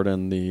Hal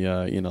Jordan,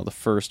 the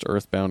first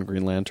Earthbound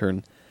Green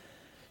Lantern,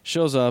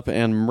 shows up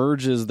and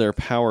merges their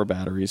power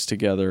batteries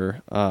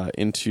together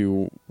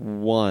into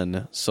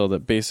one, so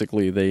that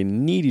basically they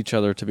need each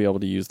other to be able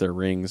to use their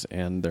rings,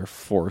 and they're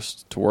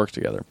forced to work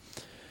together.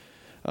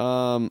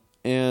 And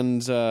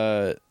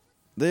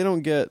they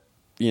don't get,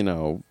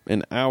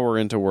 an hour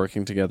into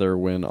working together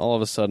when all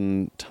of a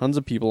sudden tons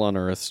of people on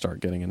Earth start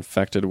getting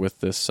infected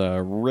with this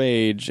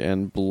rage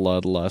and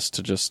bloodlust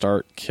to just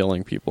start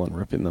killing people and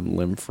ripping them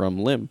limb from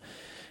limb.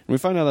 And we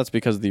find out that's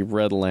because the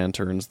Red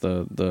Lanterns,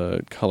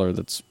 the color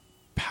that's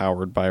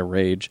powered by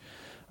rage,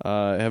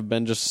 have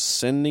been just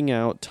sending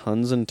out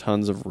tons and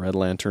tons of Red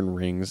Lantern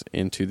rings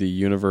into the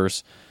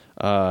universe,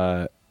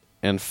 and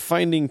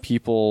finding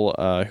people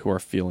who are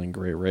feeling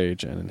great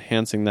rage and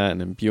enhancing that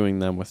and imbuing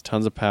them with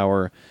tons of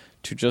power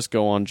to just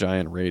go on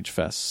giant rage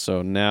fests.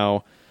 So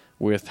now,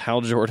 with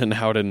Hal Jordan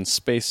out in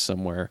space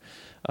somewhere,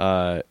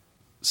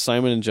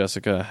 Simon and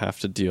Jessica have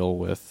to deal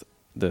with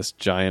this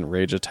giant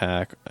rage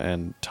attack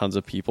and tons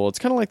of people. It's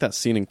kind of like that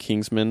scene in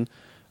Kingsman,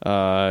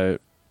 right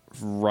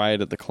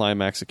at the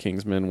climax of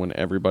Kingsman, when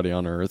everybody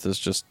on Earth is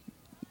just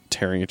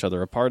tearing each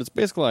other apart. It's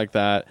basically like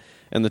that,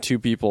 and the two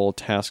people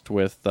tasked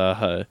with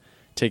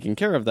taking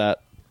care of that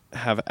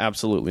have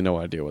absolutely no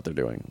idea what they're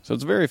doing. So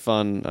it's very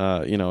fun.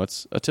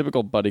 It's a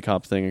typical buddy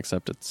cop thing,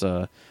 except it's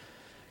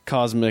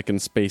cosmic and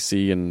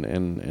spacey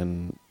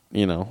and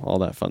all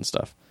that fun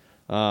stuff.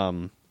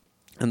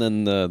 And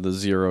then the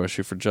Zero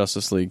issue for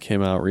Justice League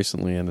came out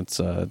recently, and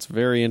it's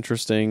very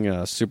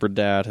interesting. Super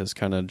Dad has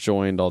kind of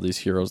joined all these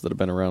heroes that have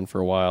been around for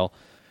a while,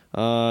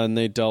 and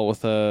they dealt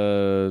with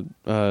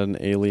an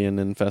alien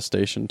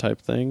infestation type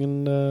thing,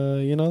 and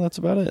that's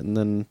about it. And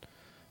then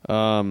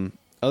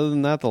other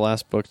than that, the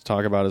last book to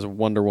talk about is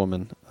Wonder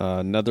Woman,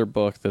 another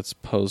book that's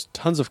posed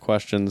tons of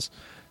questions,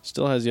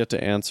 still has yet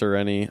to answer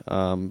any,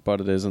 but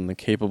it is in the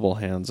capable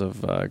hands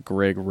of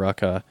Greg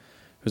Rucka,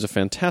 who's a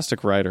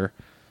fantastic writer.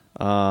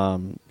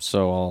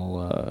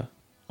 So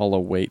I'll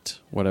await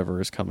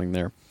whatever is coming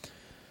there.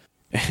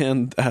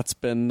 And that's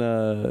been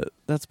the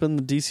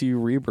DC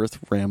Rebirth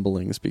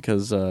ramblings,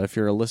 because if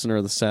you're a listener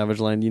of the Savage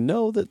Line, you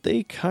know that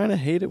they kind of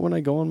hate it when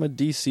I go on my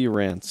DC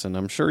rants, and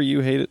I'm sure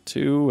you hate it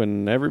too,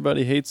 and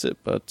everybody hates it,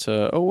 but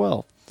oh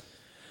well.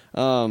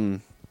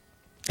 To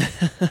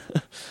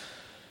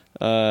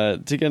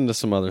get into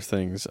some other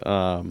things,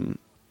 I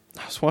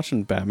was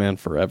watching Batman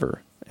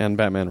Forever and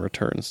Batman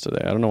Returns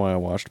today. I don't know why I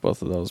watched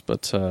both of those,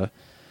 but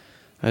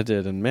I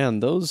did, and man,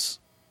 those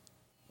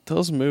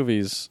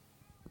movies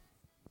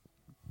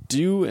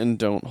do and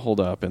don't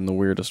hold up in the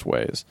weirdest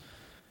ways.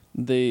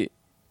 They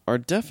are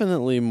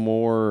definitely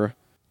more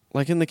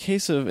like in the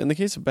case of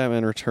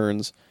Batman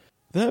Returns,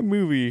 that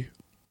movie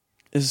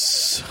is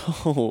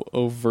so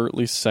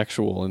overtly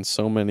sexual in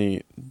so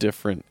many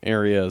different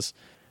areas,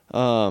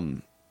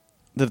 that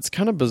it's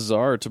kind of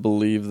bizarre to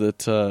believe that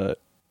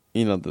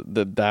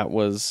that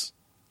was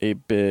a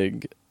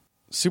big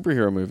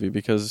superhero movie,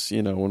 because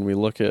when we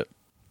look at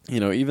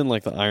even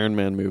like the Iron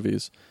Man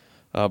movies,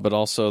 but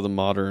also the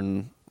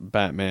modern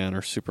Batman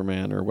or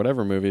Superman or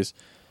whatever movies,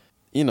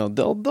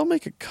 they'll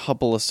make a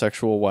couple of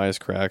sexual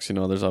wisecracks.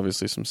 There's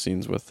obviously some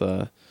scenes with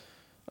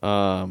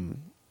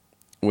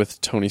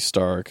Tony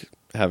Stark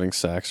having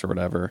sex or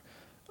whatever,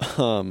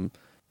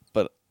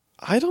 but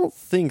I don't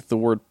think the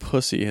word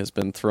pussy has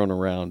been thrown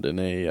around in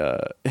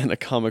a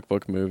comic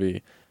book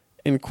movie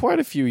in quite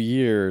a few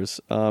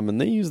years, and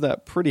they use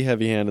that pretty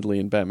heavy-handedly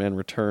in Batman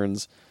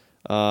Returns,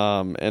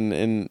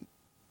 and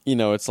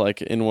it's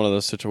like in one of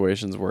those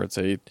situations where it's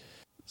a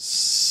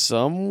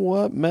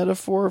somewhat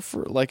metaphor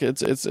for, like,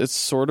 it's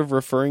sort of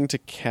referring to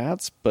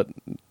cats, but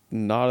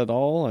not at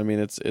all. I mean,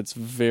 it's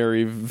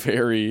very,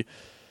 very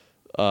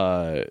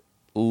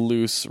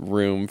loose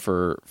room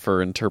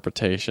for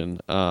interpretation,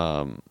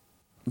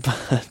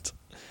 but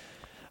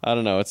I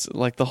don't know. It's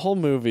like the whole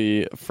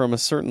movie, from a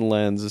certain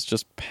lens, is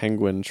just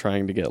Penguin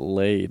trying to get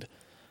laid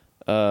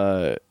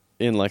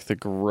in like the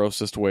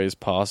grossest ways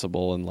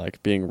possible, and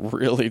like being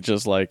really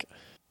just like,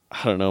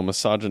 I don't know,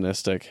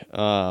 misogynistic.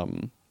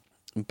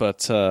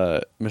 But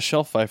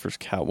Michelle Pfeiffer's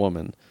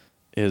Catwoman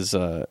is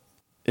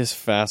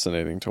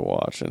fascinating to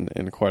watch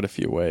in quite a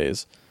few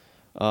ways.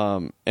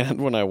 And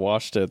when I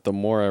watched it, the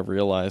more I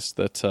realized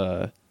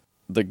that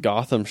the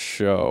Gotham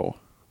show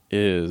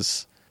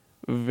is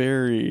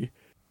very,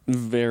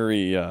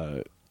 very,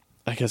 I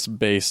guess,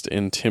 based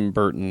in Tim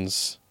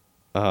Burton's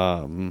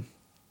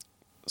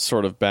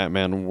sort of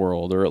Batman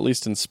world, or at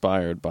least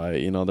inspired by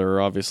it. There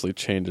are obviously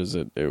changes.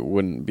 It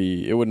wouldn't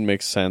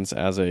make sense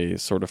as a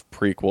sort of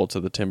prequel to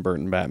the Tim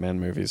Burton Batman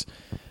movies.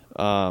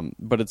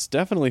 But it's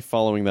definitely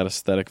following that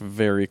aesthetic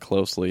very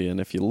closely. And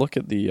if you look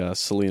at the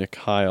Selina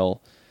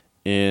Kyle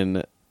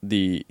in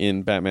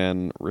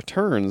Batman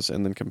Returns,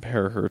 and then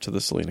compare her to the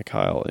Selina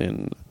Kyle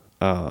in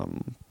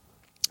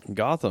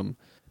Gotham,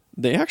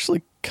 they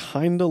actually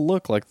kind of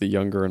look like the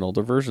younger and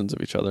older versions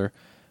of each other.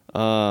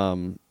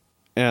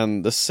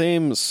 And the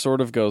same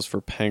sort of goes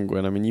for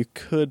Penguin. I mean, you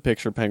could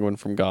picture Penguin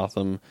from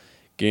Gotham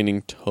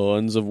gaining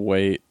tons of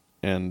weight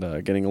and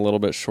getting a little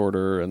bit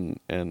shorter and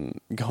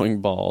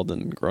going bald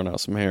and growing out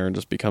some hair and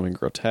just becoming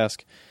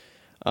grotesque.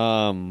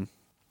 And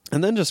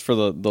then just for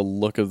the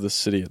look of the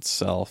city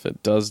itself,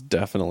 it does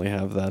definitely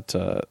have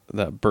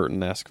that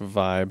Burton-esque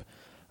vibe.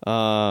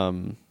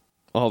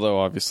 Although,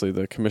 obviously,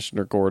 the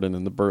Commissioner Gordon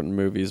in the Burton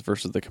movies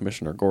versus the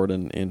Commissioner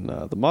Gordon in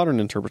the modern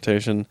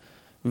interpretation,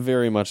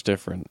 very much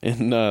different.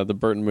 In the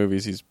Burton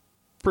movies, he's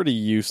pretty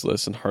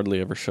useless and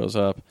hardly ever shows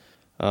up,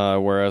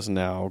 whereas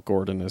now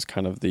Gordon is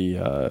kind of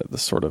the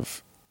sort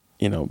of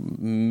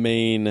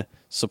main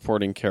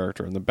supporting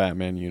character in the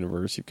Batman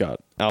universe. You've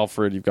got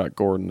Alfred, you've got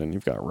Gordon, and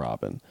you've got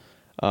Robin,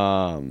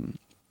 and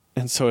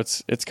so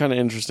it's kind of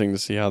interesting to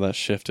see how that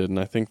shifted. And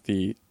I think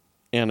the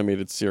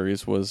animated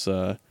series was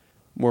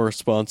more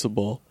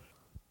responsible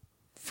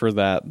for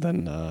that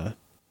than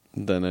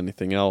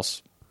anything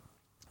else.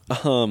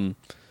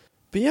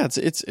 But yeah,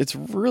 it's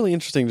really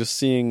interesting just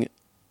seeing,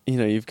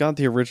 you've got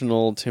the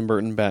original Tim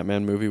Burton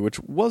Batman movie, which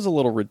was a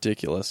little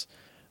ridiculous,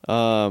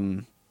 but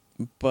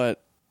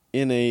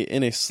in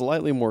a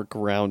slightly more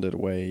grounded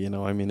way.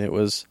 I mean, it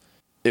was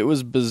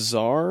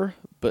bizarre,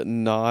 but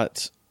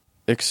not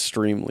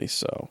extremely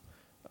so.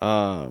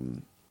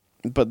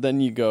 But then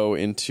you go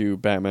into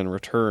Batman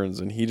Returns,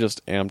 and he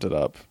just amped it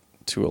up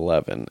to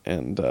 11,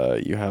 and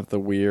you have the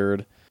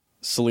weird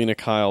Selina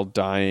Kyle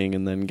dying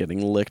and then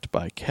getting licked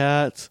by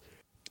cats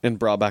and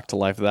brought back to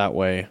life that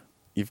way.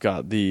 You've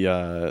got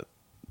the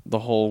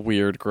whole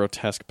weird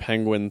grotesque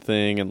Penguin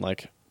thing, and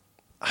like,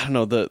 I don't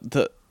know,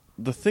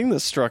 the thing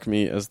that struck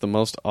me as the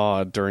most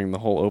odd during the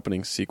whole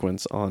opening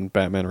sequence on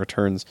Batman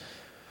Returns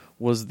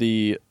was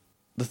the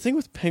thing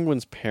with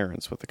Penguin's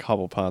parents, with the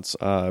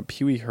Cobblepots.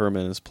 Pee Wee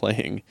Herman is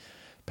playing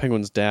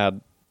Penguin's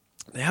dad.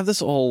 They have this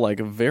whole like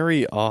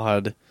very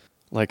odd,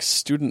 like,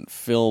 student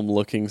film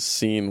looking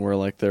scene where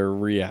like they're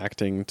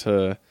reacting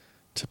to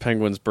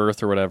Penguin's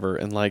birth or whatever,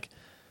 and like,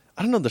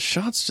 I don't know, the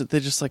shots,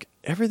 they just like,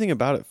 everything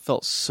about it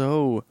felt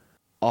so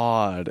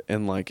odd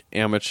and like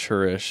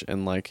amateurish,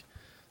 and like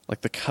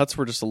the cuts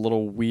were just a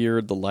little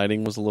weird, the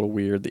lighting was a little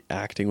weird, the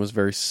acting was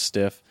very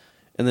stiff.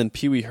 And then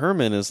Pee Wee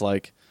Herman is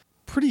like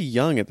pretty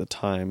young at the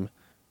time,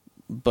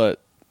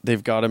 but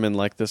they've got him in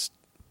like this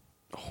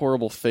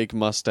horrible fake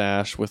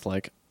mustache with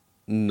like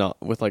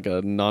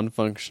a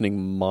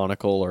non-functioning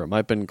monocle, or it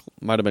might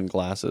have been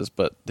glasses,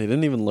 but they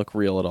didn't even look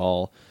real at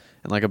all,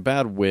 and like a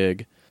bad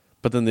wig.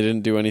 But then they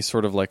didn't do any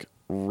sort of like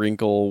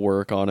wrinkle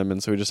work on him,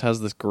 and so he just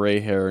has this gray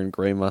hair and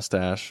gray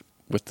mustache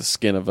with the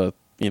skin of a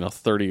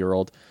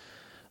 30-year-old.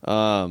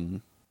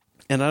 And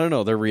I don't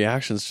know, their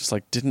reactions just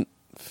like didn't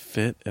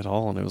fit at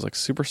all, and it was like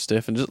super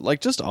stiff and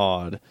just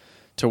odd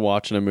to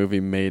watch in a movie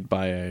made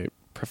by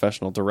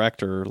professional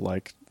director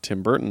like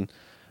Tim Burton.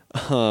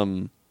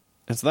 And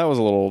so that was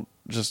a little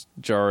just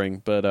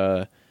jarring,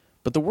 but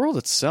the world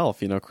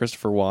itself,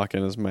 Christopher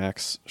Walken as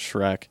Max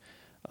Schreck,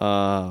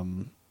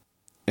 and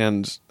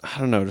I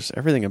don't know, just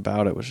everything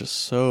about it was just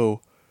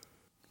so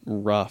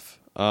rough.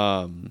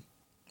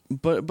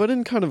 But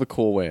in kind of a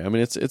cool way. I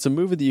mean, it's a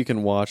movie that you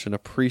can watch and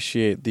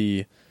appreciate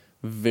the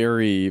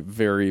very,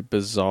 very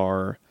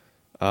bizarre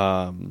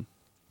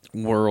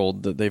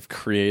world that they've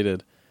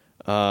created.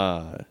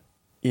 And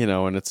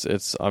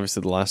it's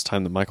obviously the last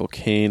time that Michael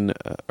Keaton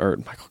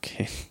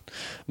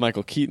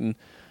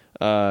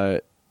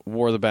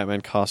wore the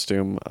Batman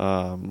costume,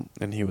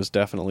 and he was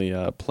definitely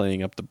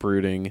playing up the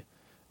brooding.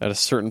 At a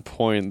certain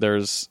point, and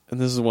this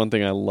is one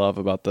thing I love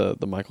about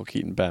the Michael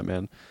Keaton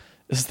Batman,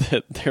 is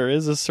that there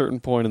is a certain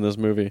point in this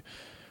movie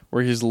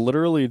where he's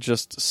literally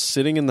just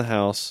sitting in the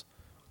house,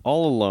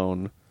 all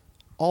alone,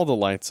 all the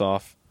lights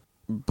off,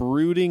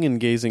 brooding and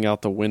gazing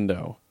out the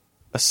window,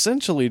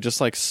 essentially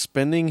just like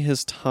spending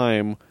his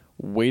time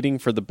waiting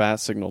for the bat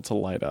signal to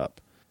light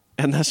up.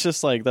 And that's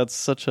just like, that's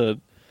such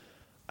a,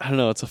 I don't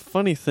know, it's a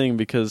funny thing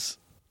because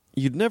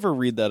you'd never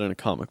read that in a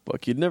comic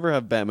book. You'd never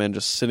have Batman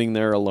just sitting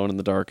there alone in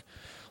the dark,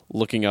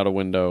 looking out a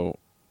window,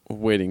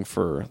 waiting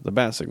for the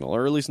bat signal,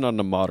 or at least not in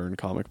a modern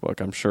comic book.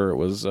 I'm sure it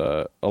was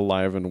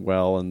alive and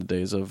well in the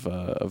days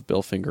of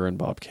Bill Finger and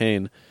Bob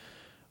Kane.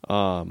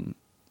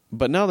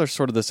 But now there's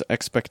sort of this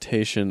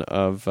expectation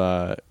of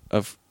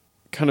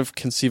kind of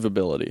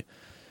conceivability.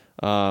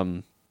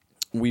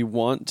 We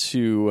want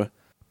to,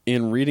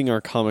 in reading our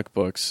comic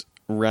books,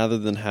 rather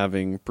than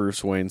having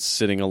Bruce Wayne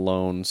sitting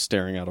alone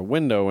staring out a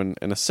window and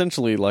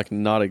essentially like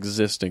not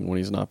existing when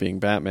he's not being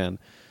Batman,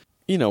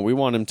 we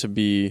want him to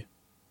be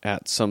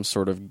at some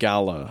sort of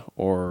gala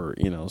or,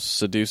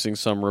 seducing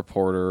some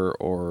reporter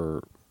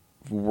or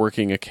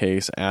working a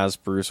case as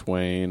Bruce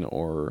Wayne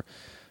or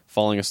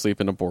falling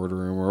asleep in a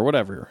boardroom or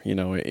whatever.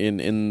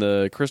 In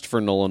the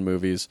Christopher Nolan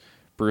movies,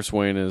 Bruce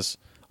Wayne is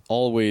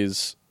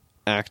always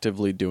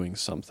actively doing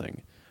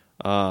something.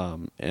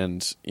 And,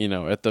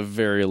 at the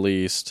very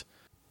least,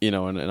 and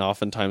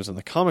oftentimes in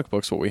the comic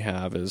books, what we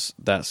have is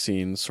that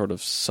scene sort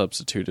of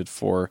substituted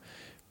for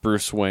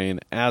Bruce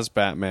Wayne as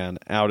Batman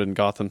out in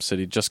Gotham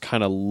City just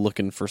kind of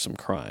looking for some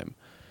crime.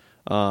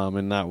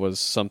 And that was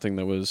something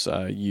that was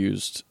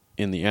used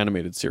in the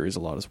animated series a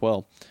lot as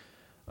well.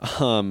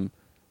 But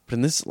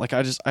in this, like,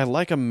 I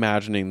like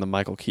imagining the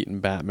Michael Keaton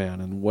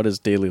Batman and what his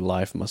daily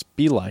life must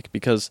be like,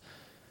 because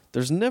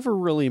there's never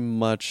really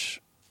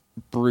much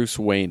Bruce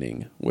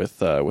Wayning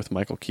with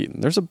Michael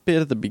Keaton. There's a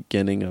bit at the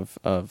beginning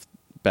of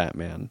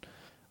Batman,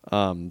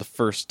 the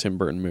first Tim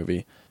Burton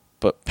movie,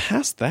 but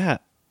past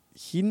that,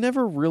 he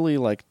never really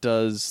like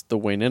does the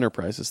Wayne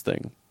Enterprises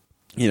thing.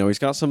 He's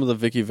got some of the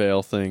Vicky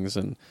Vale things,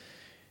 and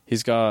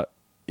he's got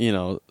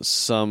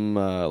some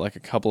like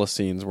a couple of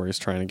scenes where he's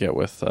trying to get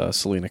with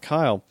Selina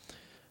Kyle.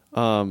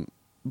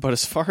 But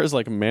as far as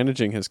like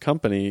managing his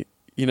company,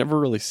 you never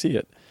really see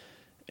it.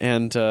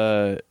 And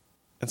so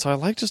I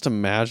like just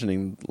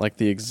imagining like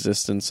the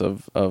existence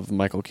of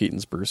Michael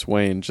Keaton's Bruce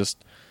Wayne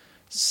just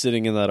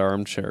sitting in that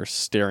armchair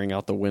staring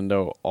out the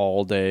window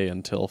all day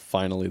until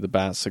finally the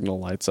bat signal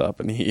lights up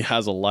and he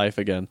has a life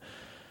again.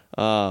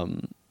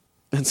 And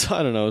so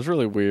I don't know, it's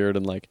really weird.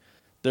 And like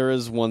there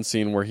is one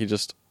scene where he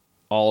just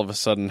all of a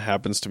sudden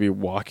happens to be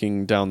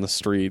walking down the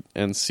street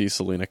and see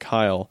Selina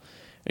Kyle,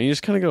 and you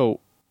just kind of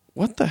go,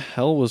 what the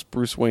hell was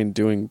Bruce Wayne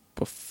doing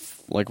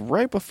like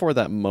right before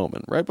that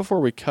moment, right before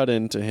we cut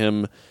into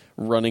him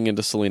running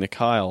into Selina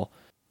Kyle?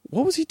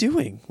 What was he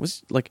doing?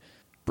 Was like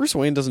Bruce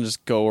Wayne doesn't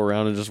just go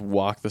around and just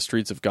walk the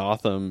streets of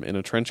Gotham in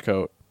a trench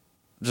coat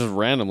just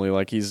randomly.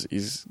 Like he's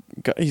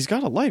got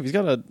a life. He's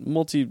got a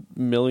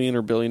multi-million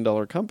or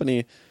billion-dollar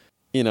company,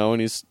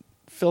 and he's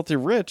filthy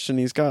rich, and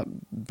he's got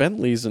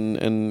Bentleys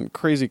and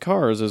crazy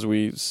cars, as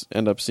we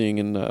end up seeing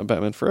in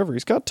Batman Forever.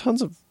 He's got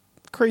tons of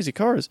crazy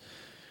cars.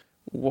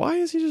 Why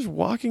is he just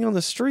walking on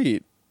the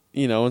street?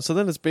 And so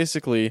then it's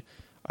basically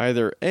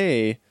either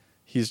A,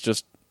 he's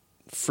just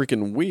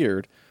freaking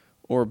weird,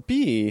 or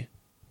B,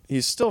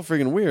 he's still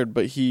freaking weird,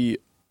 but he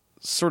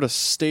sort of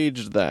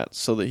staged that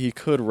so that he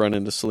could run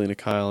into Selina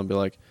Kyle and be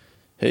like,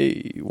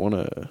 hey, you want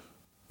to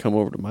come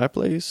over to my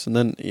place? And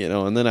then,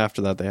 and then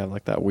after that they have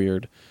like that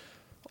weird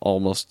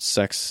almost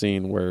sex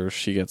scene where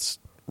she gets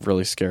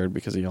really scared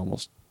because he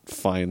almost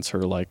finds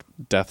her like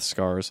death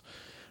scars.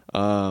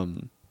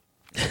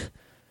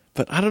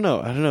 But I don't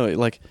know.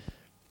 Like,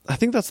 I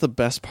think that's the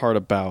best part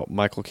about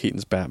Michael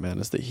Keaton's Batman,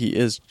 is that he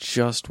is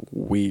just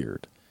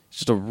weird. He's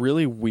just a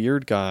really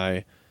weird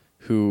guy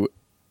who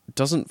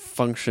doesn't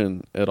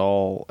function at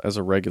all as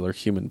a regular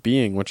human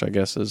being, which I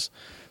guess is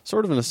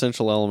sort of an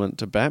essential element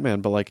to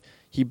Batman, but like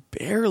he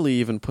barely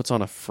even puts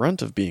on a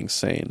front of being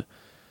sane.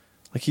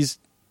 Like he's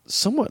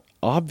somewhat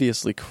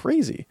obviously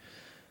crazy,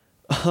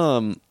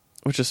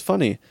 which is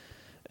funny.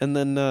 And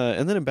then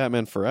in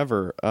Batman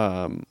Forever,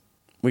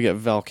 we get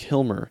Val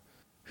Kilmer,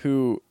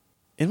 who,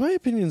 in my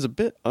opinion, is a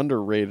bit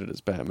underrated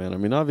as Batman. I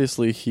mean,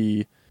 obviously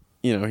he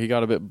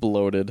got a bit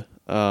bloated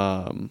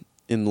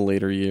in the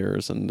later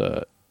years, and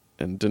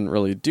and didn't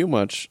really do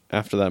much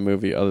after that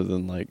movie other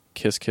than like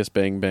Kiss Kiss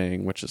Bang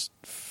Bang, which is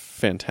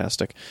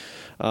fantastic.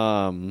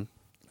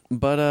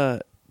 But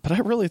I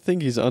really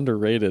think he's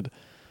underrated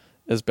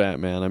as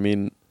Batman. I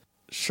mean,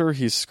 sure,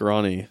 he's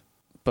scrawny,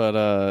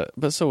 but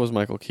so was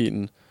Michael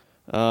Keaton.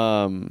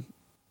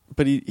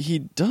 But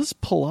he does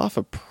pull off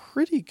a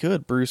pretty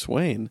good Bruce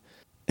Wayne.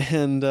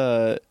 And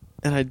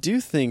I do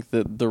think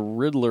that the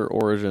Riddler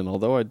origin,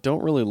 although I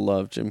don't really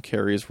love Jim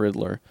Carrey's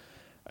Riddler,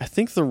 I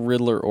think the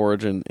Riddler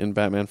origin in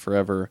Batman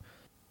Forever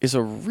is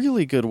a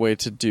really good way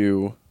to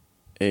do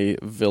a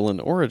villain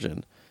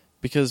origin,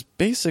 because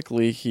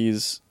basically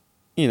he's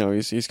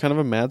kind of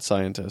a mad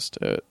scientist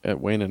at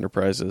Wayne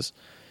Enterprises,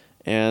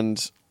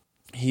 and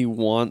he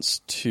wants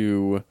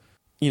to,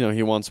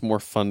 he wants more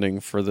funding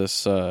for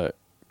this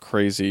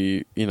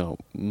crazy,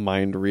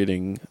 mind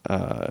reading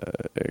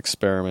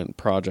experiment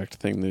project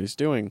thing that he's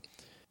doing,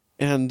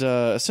 and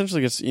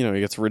essentially he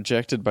gets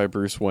rejected by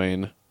Bruce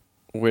Wayne,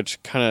 which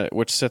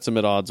sets him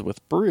at odds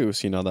with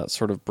Bruce. That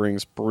sort of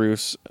brings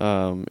Bruce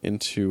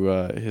into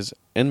his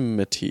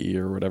enmity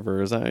or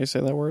whatever. Is that how you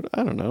say that word?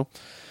 I don't know.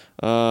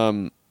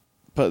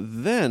 But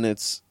then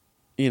it's,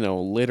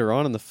 later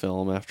on in the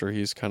film, after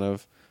he's kind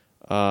of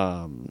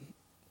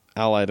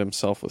allied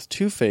himself with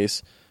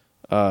Two-Face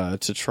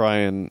to try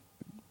and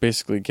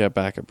basically get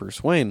back at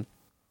Bruce Wayne,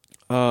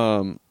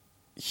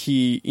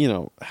 he,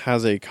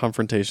 has a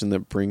confrontation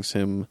that brings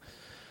him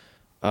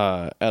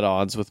at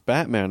odds with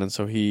Batman, and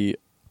so he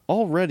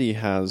already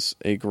has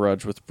a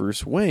grudge with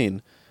Bruce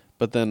Wayne,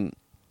 but then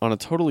on a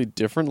totally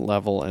different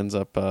level ends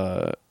up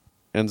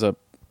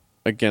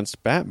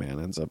against Batman,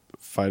 ends up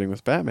fighting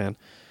with Batman.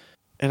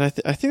 And I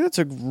think that's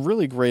a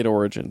really great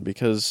origin,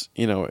 because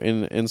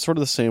in sort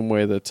of the same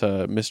way that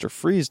Mr.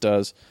 Freeze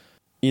does,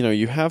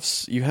 you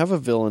have a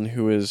villain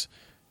who is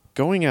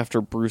going after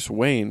Bruce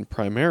Wayne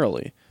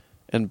primarily,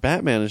 and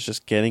Batman is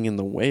just getting in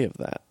the way of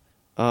that.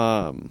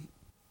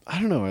 I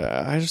don't know.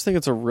 I just think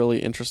it's a really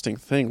interesting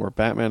thing where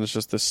Batman is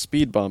just this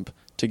speed bump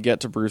to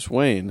get to Bruce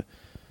Wayne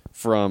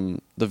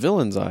from the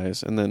villain's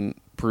eyes, and then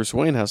Bruce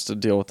Wayne has to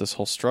deal with this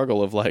whole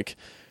struggle of like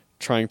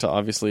trying to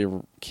obviously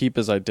keep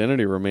his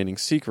identity remaining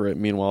secret.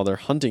 Meanwhile, they're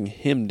hunting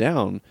him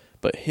down,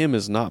 but him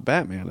is not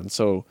Batman, and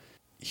so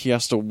he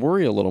has to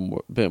worry a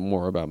little bit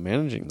more about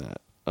managing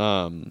that.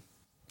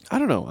 I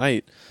don't know.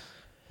 I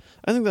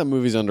think that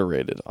movie's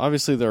underrated.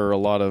 Obviously, there are a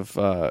lot of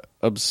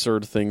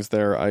absurd things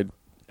there. I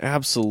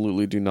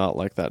absolutely do not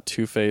like that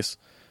Two-Face.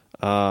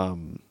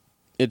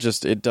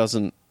 It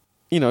doesn't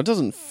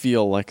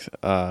feel like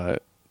the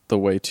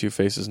way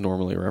Two-Face is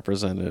normally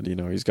represented.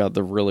 He's got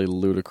the really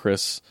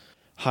ludicrous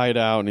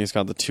hideout, and he's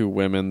got the two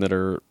women that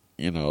are,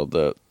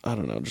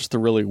 just the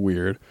really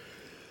weird,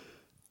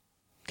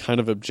 kind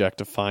of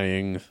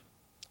objectifying,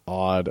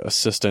 odd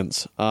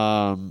assistants.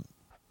 And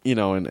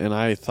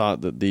I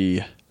thought that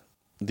the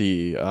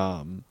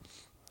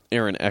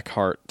Aaron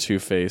Eckhart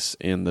Two-Face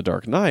in The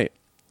Dark Knight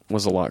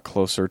was a lot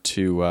closer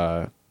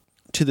to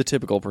the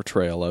typical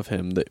portrayal of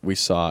him that we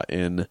saw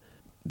in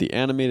the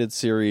animated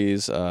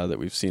series, that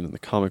we've seen in the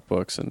comic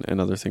books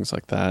and other things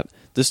like that.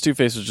 This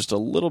Two-Face was just a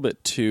little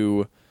bit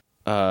too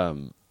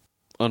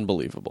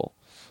unbelievable,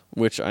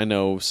 which I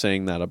know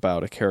saying that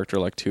about a character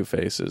like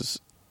Two-Face is,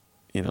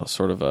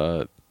 sort of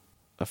a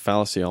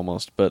fallacy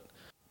almost, but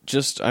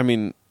just, I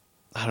don't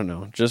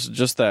know,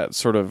 just that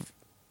sort of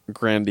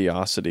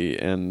grandiosity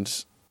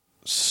and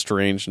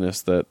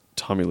strangeness that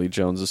Tommy Lee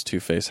Jones's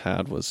Two-Face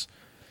had was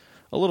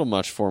a little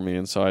much for me,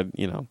 and so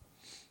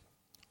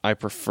I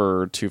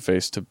prefer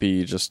Two-Face to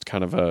be just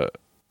kind of a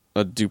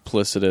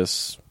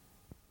duplicitous,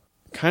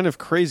 kind of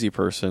crazy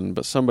person,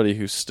 but somebody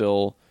who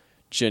still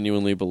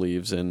genuinely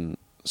believes in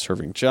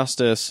serving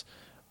justice,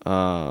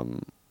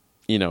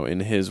 in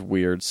his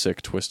weird,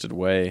 sick, twisted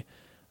way,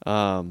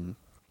 and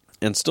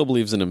still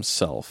believes in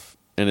himself,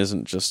 and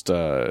isn't just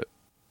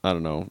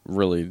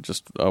really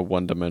just a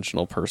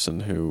one-dimensional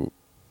person who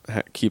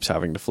keeps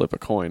having to flip a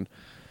coin.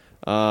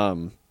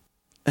 And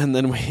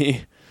then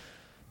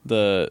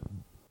the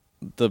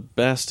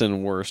best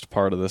and worst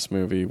part of this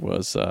movie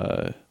was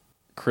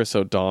Chris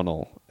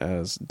O'Donnell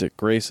as Dick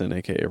Grayson,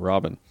 aka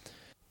Robin.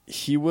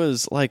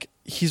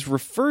 He's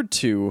referred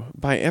to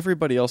by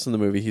everybody else in the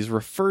movie. He's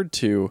referred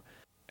to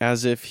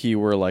as if he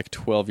were like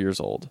 12 years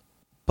old.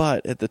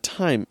 But at the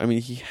time,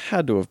 he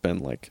had to have been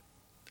like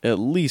at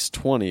least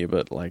 20,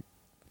 but like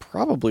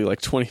probably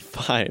like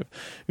 25.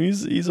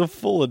 He's a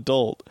full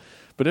adult,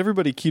 but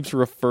everybody keeps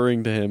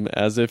referring to him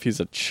as if he's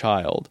a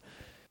child.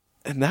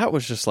 And that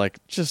was just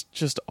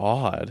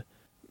odd,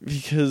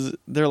 because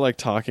they're like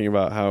talking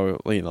about how,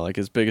 like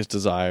his biggest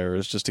desire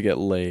is just to get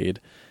laid.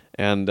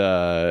 And,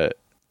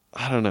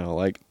 I don't know,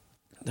 like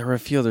there were a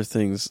few other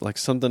things, like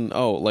something,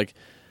 like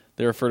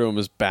they refer to him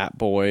as Bat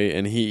Boy,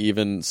 and he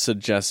even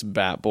suggests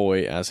Bat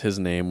Boy as his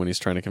name when he's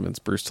trying to convince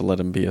Bruce to let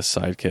him be a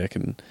sidekick.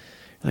 And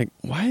like,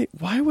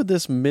 why would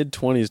this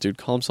mid-20s dude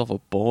call himself a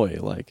boy?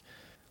 Like,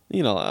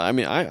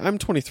 I'm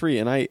 23,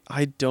 and I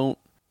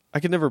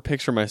could never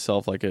picture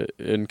myself like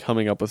in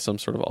coming up with some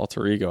sort of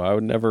alter ego. I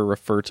would never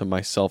refer to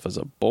myself as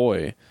a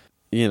boy.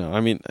 I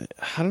mean,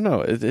 I don't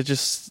know. It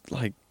just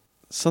like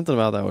something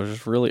about that was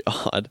just really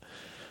odd.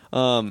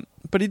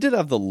 But he did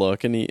have the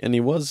look, and he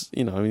was,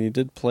 I mean, he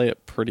did play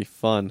it pretty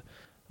fun.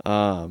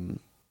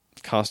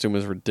 Costume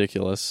was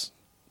ridiculous.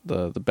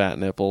 The bat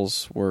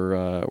nipples were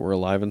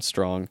alive and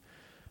strong.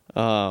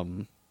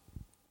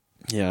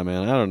 Yeah,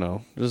 man, I don't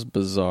know, just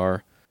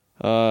bizarre.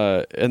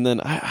 And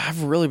then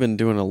I've really been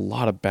doing a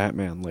lot of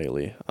Batman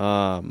lately.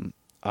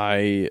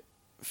 I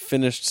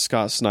finished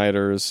Scott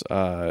Snyder's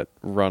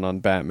run on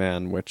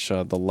Batman, which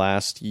the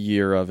last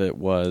year of it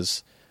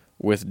was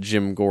with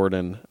Jim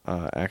Gordon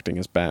acting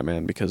as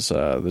Batman, because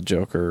the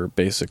Joker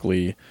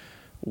basically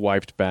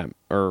wiped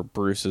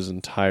Bruce's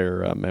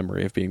entire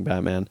memory of being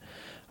Batman.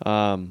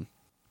 And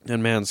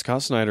man,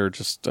 Scott Snyder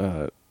just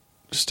an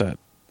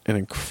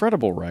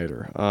incredible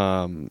writer.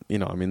 I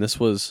mean, this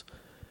was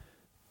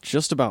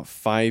just about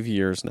 5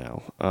 years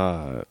now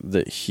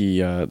that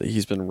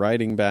he's been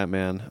writing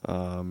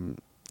Batman.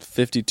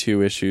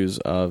 52 issues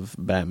of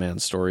Batman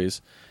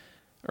stories,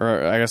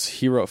 or I guess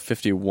he wrote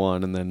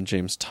 51, and then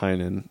James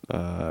Tynion,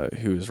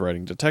 who's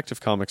writing Detective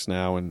Comics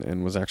now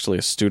and was actually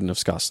a student of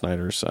Scott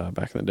Snyder's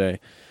back in the day,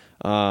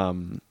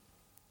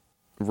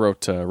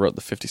 wrote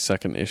the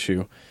 52nd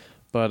issue.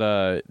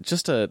 But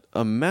just a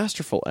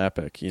masterful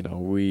epic.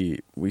 We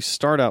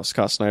start out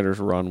Scott Snyder's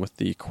run with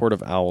the Court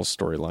of Owls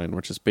storyline,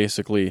 which is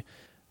basically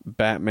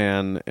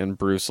Batman and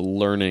Bruce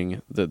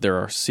learning that there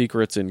are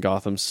secrets in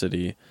Gotham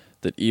City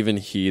that even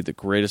he, the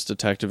greatest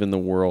detective in the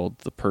world,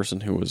 the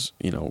person who was,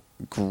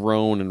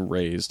 grown and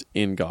raised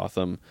in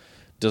Gotham,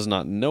 does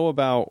not know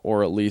about,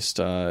 or at least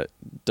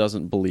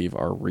doesn't believe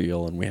are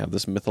real. And we have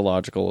this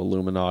mythological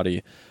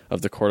Illuminati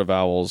of the Court of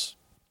Owls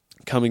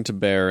coming to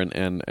bear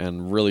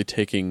and really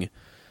taking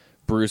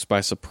Bruce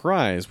by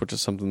surprise, which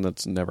is something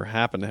that's never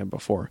happened to him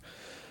before.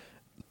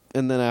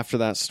 And then after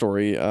that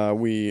story,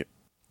 we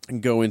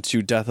go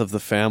into Death of the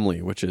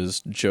Family, which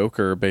is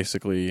Joker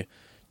basically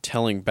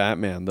telling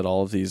Batman that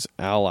all of these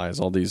allies,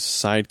 all these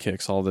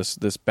sidekicks, all this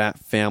Bat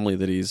family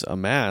that he's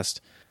amassed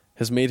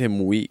has made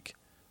him weak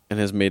and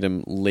has made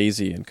him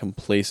lazy and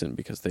complacent,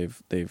 because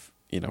they've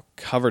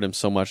covered him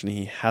so much, and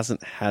he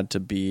hasn't had to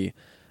be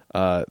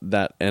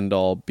that end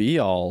all be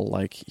all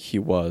like he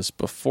was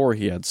before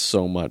he had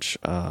so much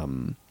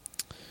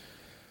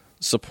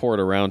support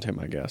around him,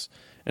 I guess.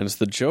 And it's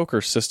the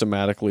Joker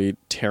systematically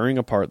tearing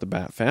apart the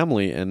Bat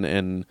family and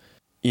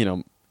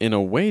in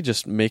a way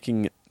just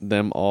making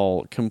them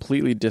all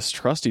completely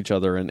distrust each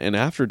other. And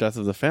after Death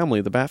of the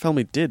Family, the Bat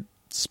family did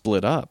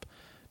split up.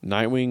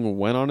 Nightwing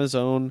went on his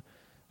own.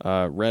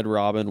 Red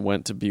Robin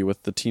went to be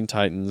with the Teen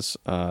Titans.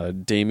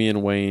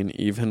 Damian Wayne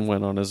even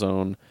went on his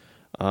own,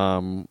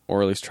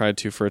 or at least tried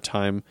to for a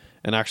time,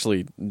 and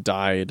actually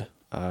died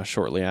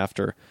shortly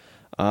after.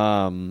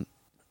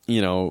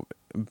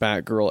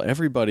 Batgirl,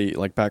 everybody,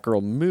 like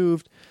Batgirl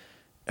moved.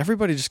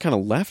 Everybody just kind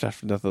of left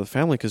after Death of the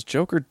Family, because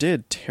Joker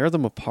did tear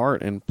them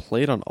apart and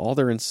played on all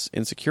their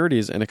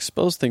insecurities and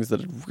exposed things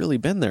that had really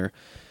been there.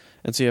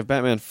 And so you have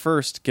Batman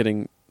first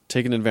getting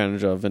taken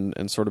advantage of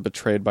and sort of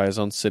betrayed by his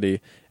own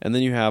city, and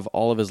then you have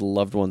all of his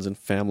loved ones and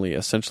family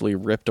essentially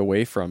ripped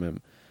away from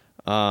him.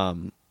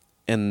 And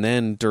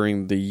then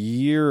during the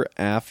year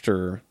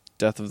after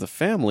Death of the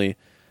Family,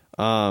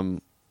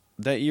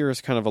 that year is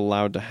kind of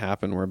allowed to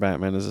happen where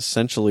Batman is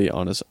essentially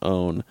on his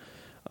own.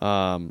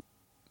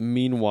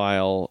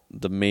 Meanwhile,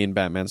 the main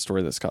Batman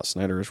story that Scott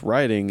Snyder is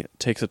writing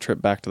takes a trip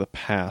back to the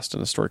past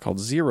in a story called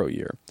Zero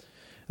Year.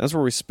 And that's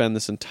where we spend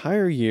this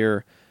entire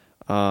year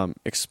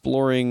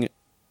exploring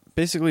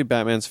basically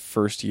Batman's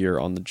first year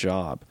on the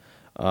job,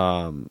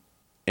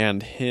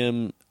 and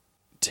him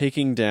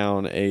taking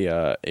down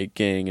a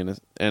gang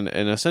and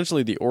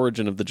essentially the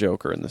origin of the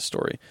Joker in this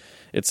story.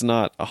 It's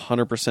not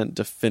 100%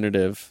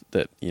 definitive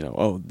that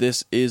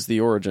this is the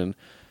origin,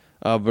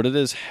 but it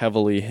is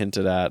heavily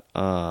hinted at.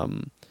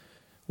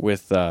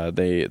 With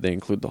they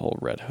include the whole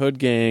Red Hood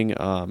gang,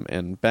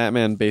 and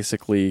Batman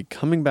basically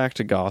coming back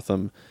to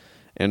Gotham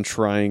and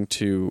trying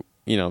to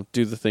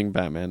do the thing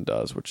Batman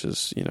does, which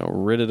is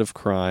rid it of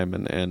crime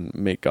and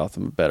make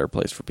Gotham a better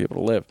place for people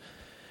to live.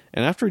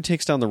 And after he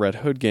takes down the Red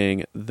Hood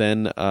gang,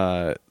 then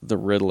the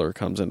Riddler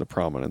comes into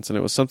prominence, and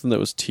it was something that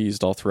was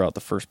teased all throughout the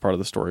first part of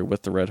the story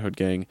with the Red Hood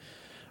gang.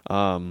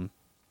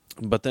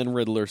 But then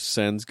Riddler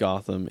sends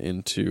Gotham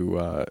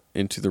into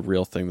the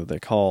real thing that they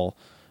call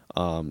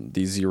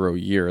the 0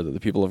 year, that the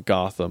people of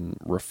Gotham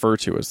refer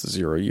to as the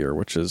 0 year,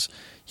 which is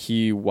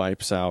he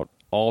wipes out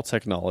all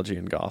technology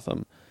in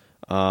Gotham,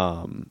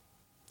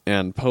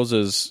 and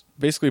poses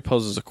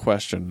a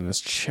question and is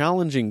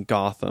challenging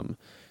Gotham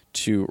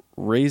to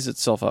raise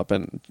itself up,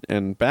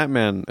 and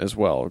Batman as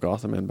well,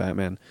 Gotham and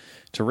Batman,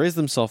 to raise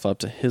themselves up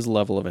to his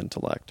level of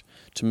intellect,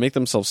 to make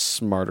themselves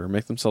smarter,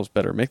 make themselves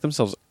better, make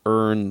themselves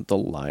earn the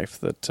life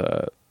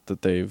that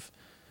they've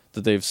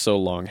so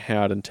long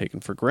had and taken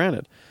for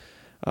granted.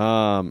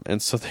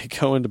 And so they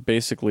go into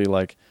basically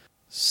like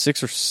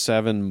 6 or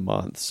 7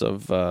 months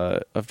of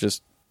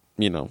just,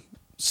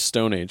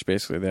 Stone Age,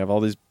 basically. They have all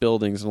these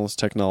buildings and all this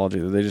technology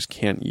that they just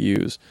can't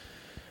use.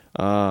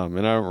 And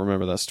I don't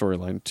remember that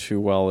storyline too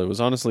well. It was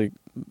honestly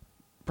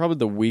probably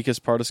the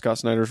weakest part of Scott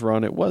Snyder's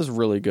run. It was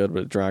really good,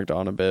 but it dragged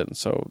on a bit, and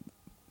so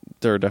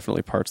there are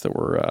definitely parts that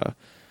were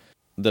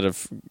that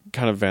have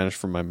kind of vanished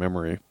from my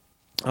memory.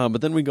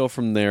 But then we go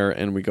from there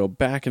and we go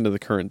back into the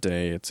current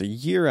day. It's a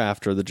year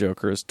after the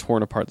Joker has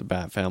torn apart the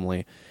Bat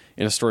family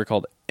in a story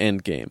called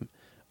Endgame.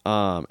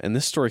 And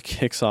this story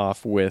kicks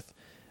off with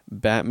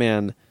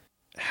Batman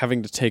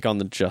having to take on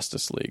the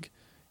Justice League.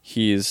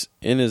 He's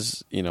in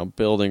his,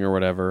 building or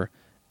whatever,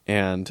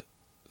 and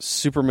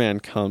Superman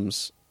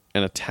comes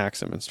and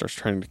attacks him and starts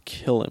trying to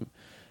kill him.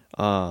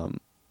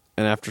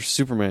 And after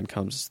Superman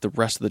comes, the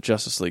rest of the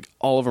Justice League,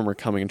 all of them are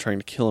coming and trying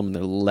to kill him, and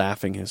they're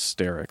laughing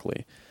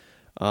hysterically.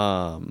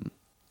 And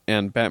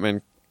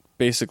Batman,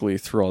 basically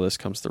through all this,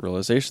 comes to the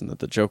realization that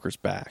the Joker's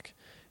back.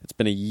 It's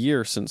been a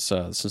year since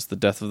the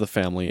death of the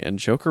family, and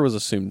Joker was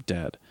assumed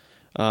dead.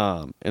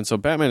 And so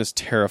Batman is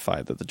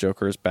terrified that the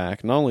Joker is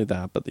back. Not only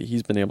that, but that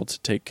he's been able to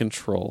take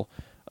control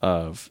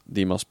of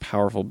the most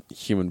powerful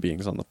human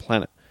beings on the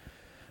planet.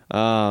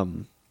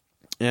 And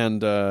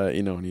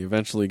he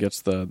eventually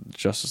gets the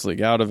Justice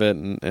League out of it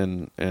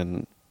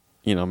and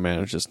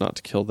manages not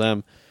to kill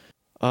them.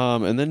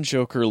 And then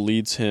Joker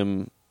leads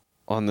him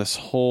on this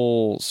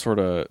whole sort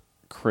of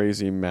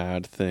crazy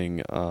mad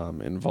thing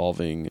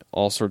involving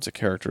all sorts of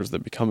characters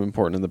that become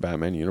important in the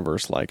Batman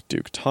universe, like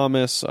Duke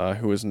Thomas,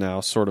 who is now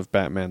sort of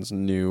Batman's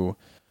new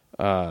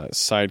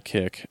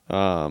sidekick,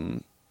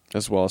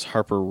 as well as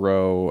Harper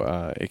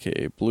Row,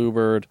 aka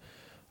Bluebird,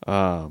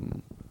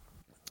 and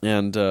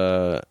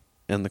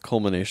the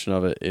culmination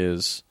of it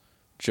is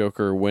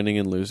Joker winning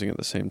and losing at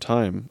the same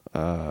time.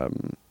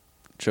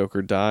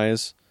 Joker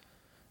dies,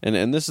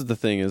 and this is the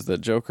thing, is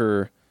that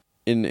Joker,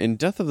 in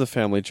Death of the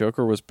Family,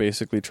 Joker was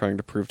basically trying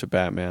to prove to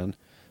Batman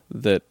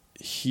that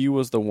he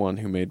was the one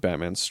who made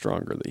Batman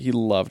stronger, that he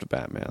loved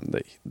Batman,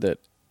 that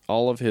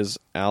all of his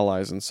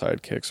allies and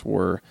sidekicks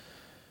were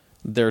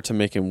there to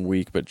make him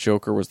weak, but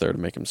Joker was there to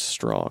make him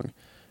strong,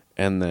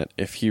 and that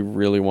if he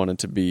really wanted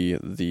to be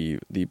the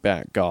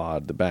Bat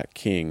God, the Bat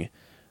King,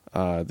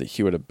 that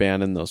he would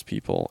abandon those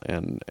people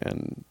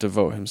and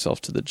devote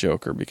himself to the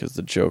Joker, because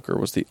the Joker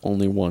was the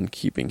only one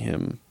keeping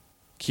him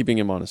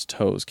on his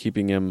toes,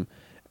 keeping him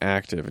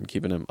active, and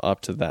keeping him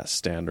up to that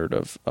standard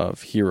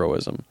of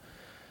heroism.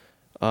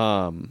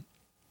 And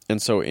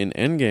so in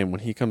Endgame,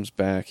 when he comes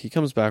back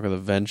with a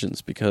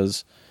vengeance,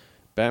 because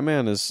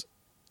Batman has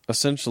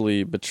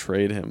essentially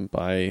betrayed him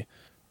by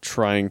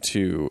trying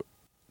to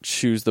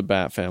choose the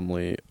Bat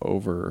family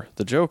over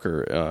the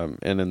Joker.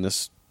 And in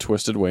this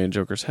twisted way in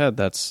Joker's head,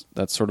 that's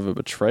sort of a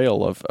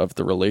betrayal of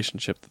the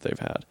relationship that they've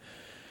had.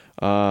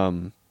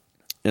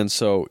 And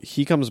so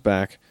he comes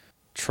back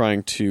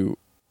trying to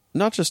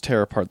not just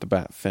tear apart the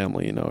Bat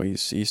family,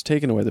 he's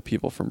taken away the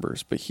people from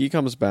Bruce, but he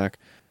comes back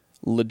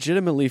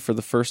legitimately for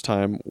the first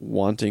time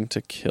wanting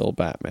to kill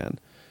Batman.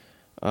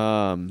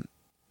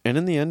 And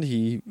in the end,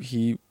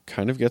 he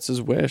kind of gets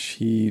his wish.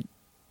 He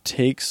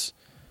takes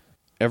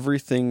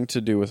everything to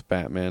do with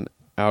Batman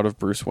out of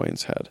Bruce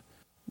Wayne's head.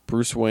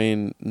 Bruce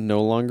Wayne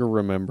no longer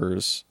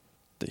remembers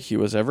that he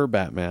was ever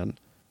Batman,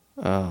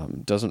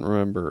 doesn't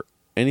remember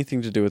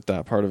anything to do with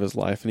that part of his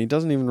life, and he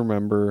doesn't even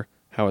remember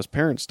how his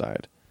parents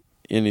died.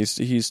 And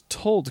he's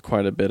told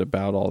quite a bit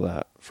about all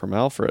that from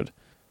Alfred,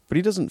 but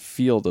he doesn't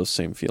feel those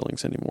same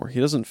feelings anymore.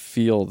 He doesn't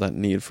feel that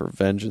need for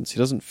vengeance. He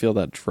doesn't feel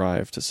that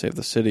drive to save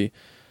the city.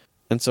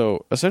 And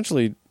so,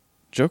 essentially,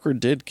 Joker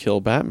did kill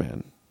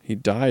Batman. He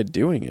died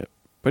doing it,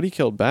 but he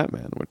killed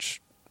Batman,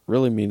 which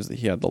really means that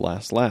he had the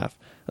last laugh,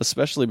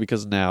 especially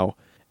because now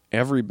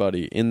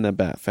everybody in the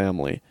Bat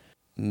family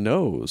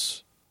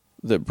knows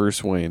that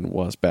Bruce Wayne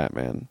was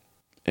Batman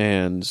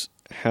and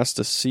has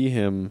to see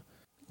him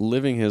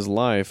living his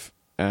life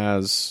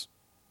as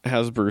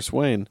Bruce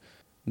Wayne,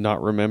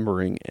 not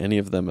remembering any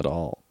of them at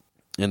all,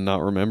 and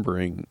not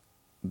remembering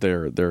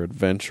their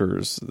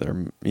adventures,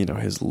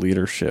 his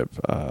leadership,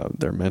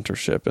 their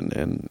mentorship,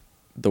 and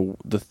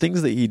the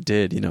things that he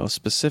did,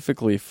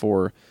 specifically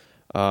for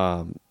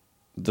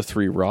the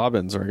three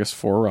Robins, or I guess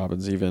four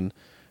Robins even,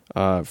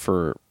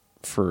 for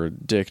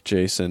Dick,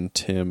 Jason,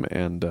 Tim,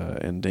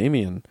 and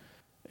Damian,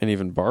 and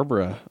even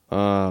Barbara,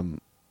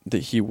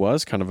 that he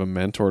was kind of a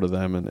mentor to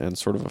them and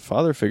sort of a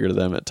father figure to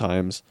them at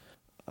times,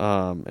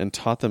 and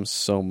taught them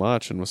so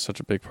much and was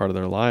such a big part of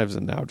their lives,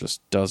 and now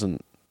just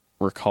doesn't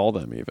recall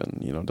them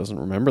even, doesn't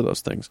remember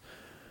those things.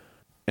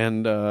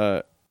 And,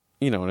 and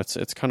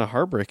it's kind of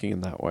heartbreaking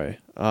in that way.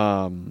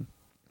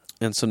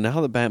 And so now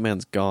that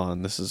Batman's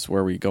gone, this is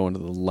where we go into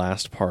the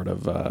last part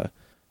of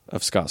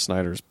Scott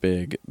Snyder's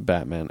big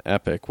Batman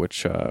epic,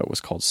 which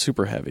was called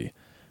Super Heavy.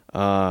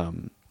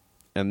 And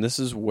this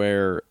is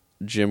where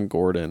Jim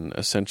Gordon,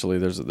 essentially,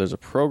 there's a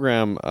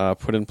program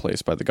put in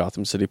place by the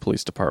Gotham City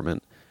Police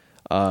Department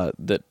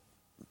that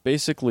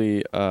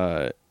basically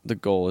the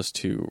goal is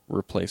to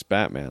replace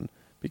Batman,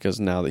 because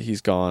now that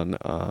he's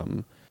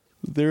gone,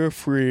 they're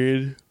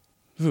afraid.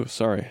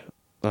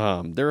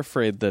 They're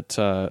afraid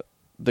that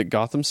that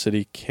Gotham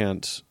City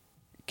can't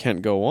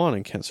go on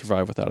and can't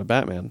survive without a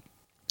Batman.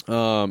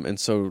 And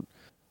so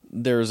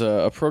there's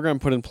a program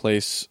put in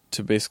place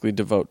to basically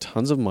devote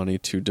tons of money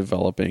to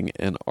developing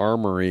an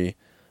armory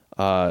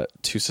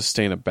to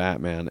sustain a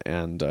Batman,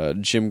 and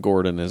Jim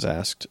Gordon is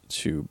asked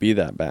to be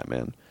that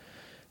Batman.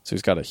 So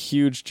he's got a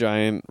huge,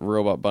 giant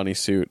robot bunny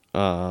suit,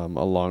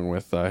 along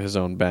with his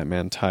own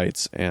Batman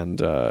tights,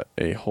 and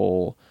a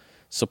whole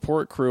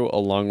support crew,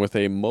 along with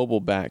a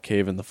mobile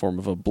Batcave in the form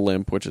of a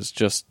blimp, which is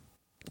just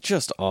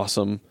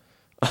awesome.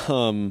 It's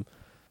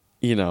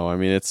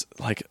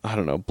like, I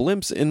don't know,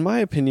 blimps, in my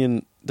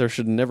opinion, there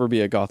should never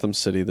be a Gotham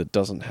City that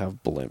doesn't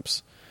have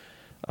blimps.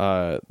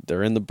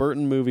 They're in the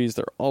Burton movies,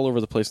 they're all over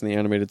the place in the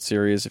animated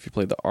series. If you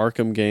play the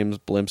Arkham games,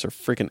 blimps are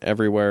freaking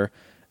everywhere.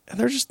 And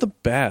they're just the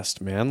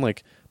best, man.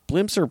 Like,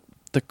 blimps are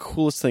the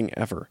coolest thing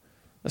ever,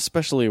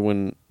 especially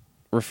when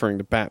referring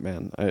to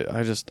Batman. I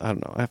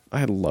don't know.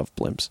 I love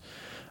blimps.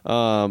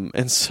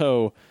 And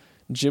so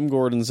Jim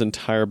Gordon's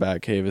entire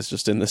Batcave is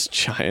just in this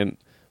giant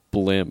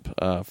blimp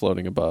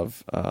floating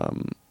above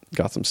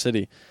Gotham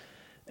City.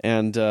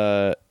 And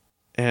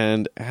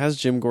as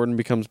Jim Gordon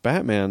becomes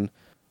Batman,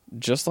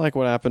 just like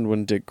what happened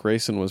when Dick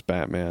Grayson was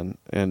Batman,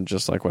 and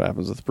just like what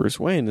happens with Bruce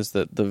Wayne, is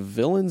that the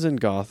villains in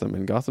Gotham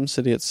and Gotham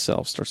City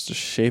itself starts to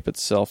shape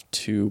itself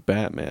to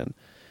Batman.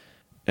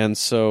 And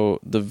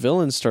so the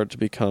villains start to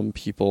become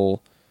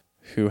people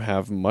who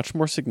have much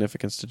more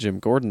significance to Jim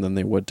Gordon than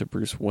they would to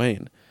Bruce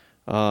Wayne.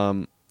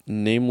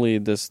 Namely,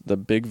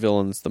 the big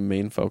villain's the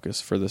main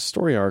focus for this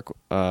story arc,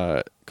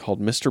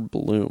 called Mr.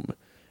 Bloom.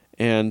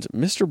 And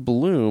Mr.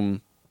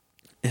 Bloom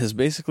is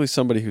basically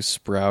somebody who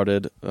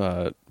sprouted,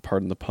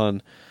 pardon the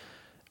pun,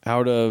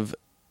 out of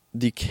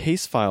the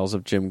case files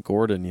of Jim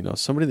Gordon,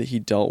 somebody that he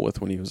dealt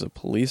with when he was a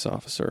police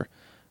officer,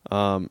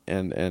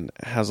 and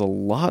has a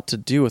lot to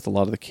do with a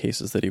lot of the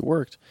cases that he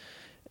worked.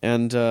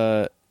 And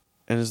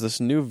is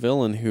this new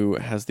villain who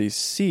has these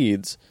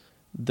seeds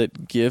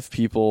that give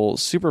people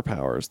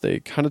superpowers. They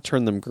kind of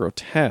turn them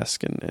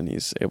grotesque, and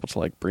he's able to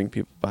like bring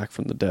people back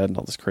from the dead and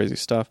all this crazy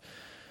stuff.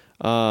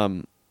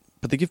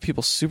 But they give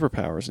people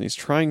superpowers, and he's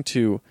trying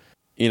to,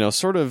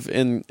 sort of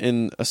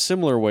in a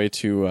similar way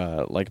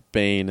to like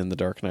Bane in The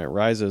Dark Knight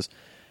Rises,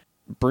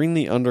 bring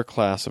the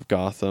underclass of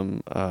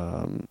Gotham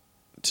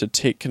to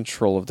take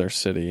control of their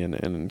city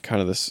in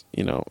kind of this,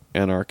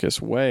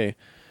 anarchist way.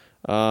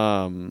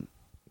 And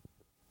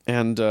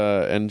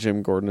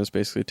Jim Gordon is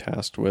basically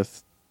tasked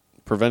with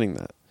preventing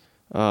that,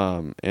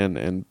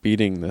 and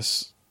beating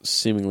this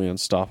seemingly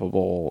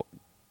unstoppable,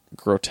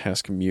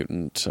 grotesque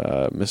mutant,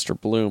 Mr.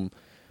 Bloom.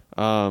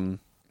 And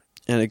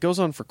it goes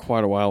on for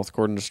quite a while with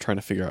Gordon just trying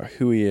to figure out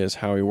who he is,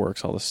 how he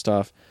works, all this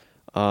stuff.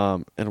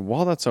 And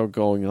while that's all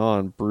going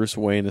on, Bruce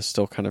Wayne is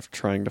still kind of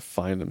trying to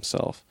find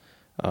himself,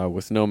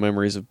 with no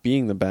memories of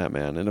being the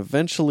Batman. And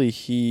eventually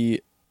he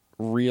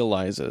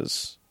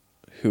realizes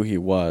who he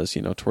was,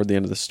 toward the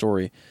end of the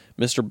story.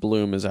 Mr.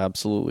 Bloom has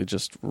absolutely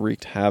just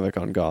wreaked havoc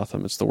on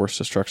Gotham. It's the worst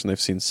destruction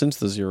they've seen since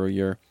the Zero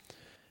Year.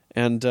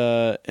 And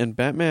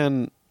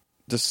Batman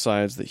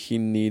decides that he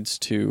needs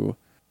to,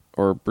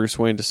 or Bruce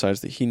Wayne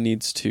decides that he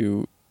needs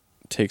to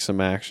take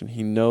some action.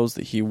 He knows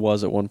that he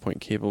was at one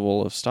point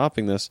capable of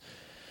stopping this,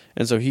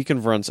 and so he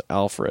confronts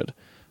Alfred,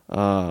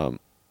 and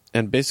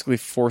basically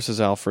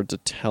forces Alfred to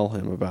tell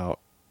him about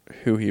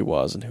who he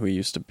was and who he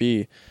used to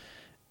be.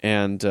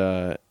 And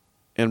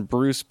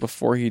Bruce,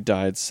 before he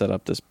died, set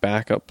up this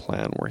backup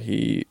plan where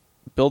he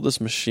built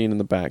this machine in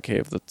the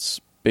Batcave that's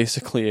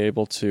basically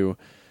able to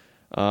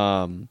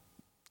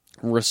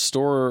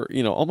restore,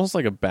 almost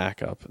like a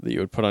backup that you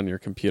would put on your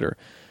computer.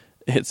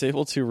 It's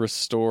able to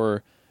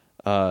restore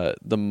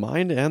the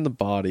mind and the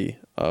body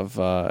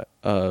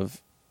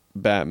of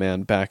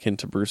Batman back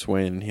into Bruce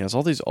Wayne. And he has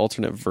all these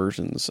alternate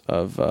versions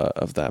of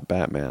that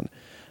Batman.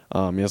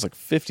 He has like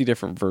 50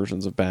 different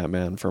versions of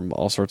Batman from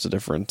all sorts of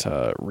different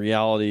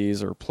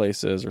realities or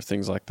places or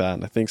things like that.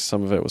 And I think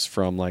some of it was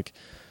from like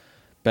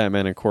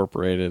Batman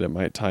Incorporated. It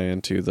might tie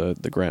into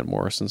the Grant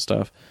Morrison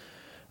stuff.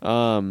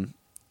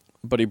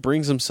 But he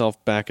brings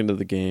himself back into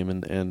the game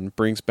and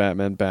brings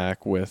Batman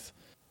back with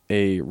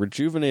a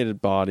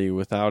rejuvenated body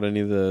without any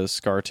of the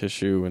scar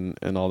tissue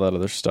and all that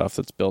other stuff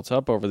that's built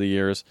up over the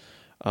years.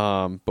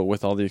 But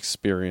with all the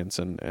experience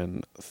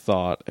and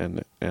thought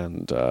and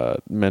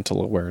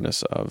mental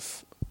awareness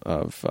of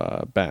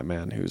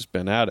Batman, who's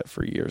been at it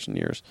for years and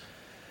years.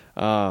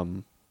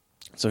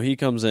 So he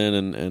comes in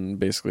and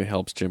basically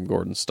helps Jim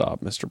Gordon stop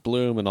Mr.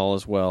 Bloom, and all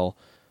is well.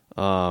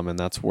 And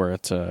that's where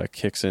it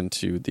kicks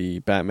into the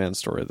Batman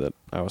story that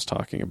I was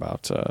talking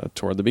about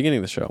toward the beginning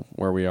of the show,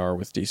 where we are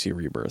with DC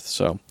Rebirth.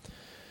 So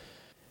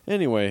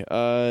anyway,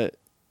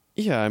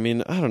 yeah, I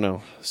mean, I don't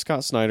know.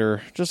 Scott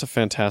Snyder, just a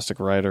fantastic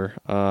writer.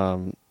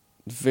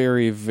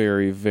 Very,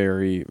 very,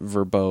 very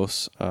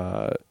verbose.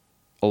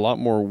 A lot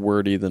more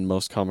wordy than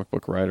most comic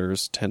book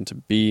writers tend to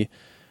be,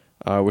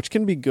 which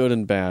can be good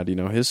and bad.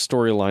 His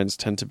storylines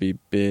tend to be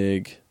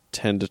big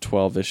 10 to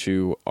 12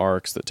 issue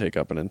arcs that take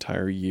up an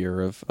entire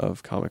year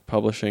of comic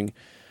publishing,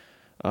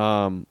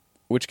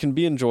 which can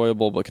be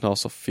enjoyable, but can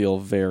also feel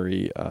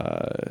very,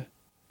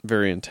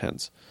 very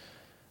intense.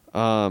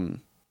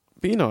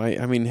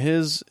 I mean,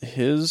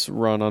 his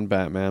run on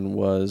Batman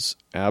was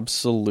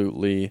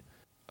absolutely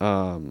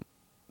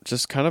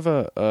just kind of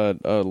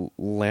a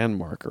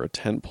landmark or a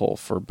tentpole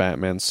for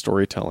Batman's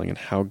storytelling and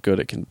how good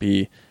it can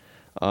be.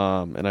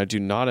 And I do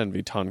not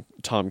envy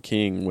Tom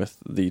King with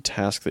the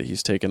task that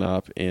he's taken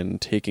up in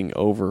taking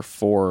over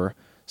for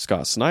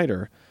Scott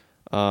Snyder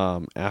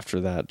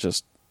after that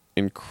just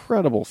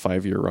incredible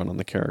 5-year run on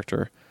the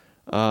character.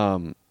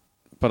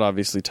 But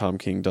obviously Tom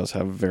King does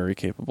have very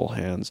capable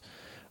hands.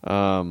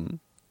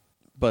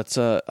 But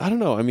I don't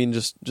know. I mean,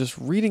 just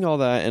reading all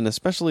that, and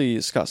especially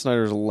Scott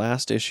Snyder's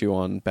last issue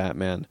on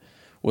Batman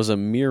was a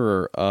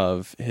mirror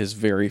of his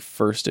very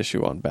first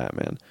issue on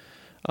Batman.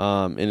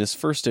 In his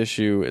first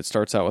issue, it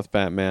starts out with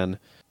Batman,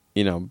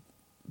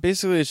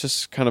 basically it's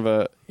just kind of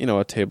a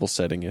table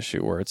setting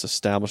issue where it's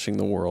establishing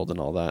the world and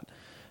all that.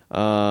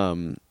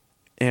 And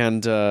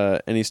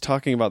he's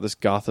talking about this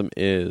Gotham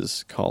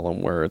Is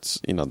column where it's,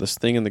 this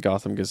thing in the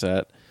Gotham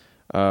Gazette,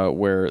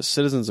 where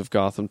citizens of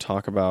Gotham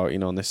talk about,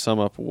 and they sum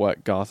up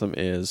what Gotham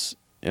is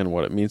and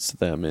what it means to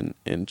them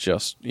in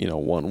just,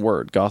 one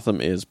word.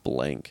 Gotham is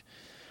blank.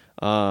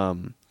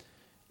 And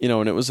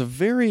it was a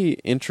very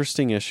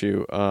interesting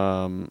issue,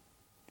 and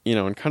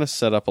kind of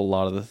set up a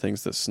lot of the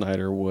things that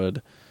Snyder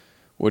would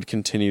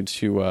continue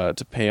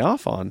to pay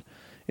off on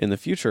in the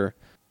future.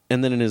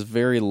 And then in his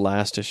very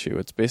last issue,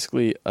 it's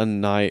basically a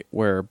night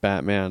where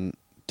Batman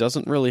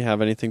doesn't really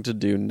have anything to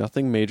do,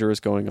 nothing major is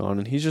going on,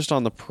 and he's just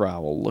on the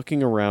prowl,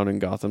 looking around in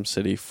Gotham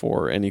City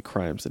for any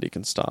crimes that he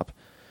can stop.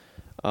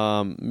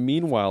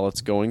 Meanwhile,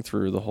 it's going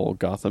through the whole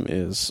Gotham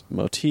Is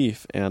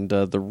motif, and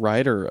the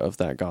writer of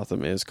that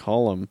Gotham Is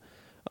column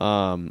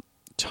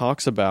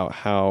talks about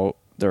how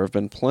there have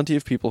been plenty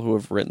of people who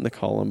have written the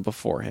column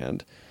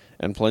beforehand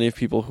and plenty of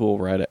people who will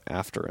write it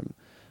after him.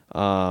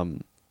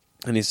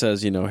 And he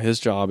says, his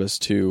job is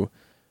to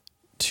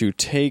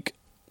take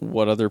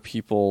what other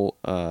people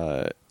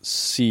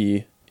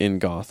see in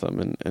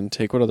Gotham and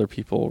take what other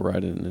people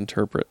write and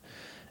interpret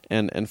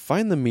and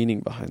find the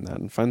meaning behind that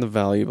and find the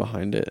value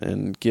behind it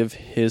and give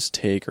his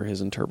take or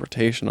his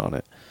interpretation on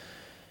it.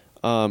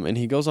 And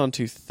he goes on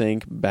to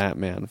thank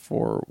Batman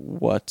for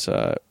what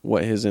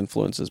his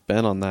influence has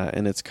been on that.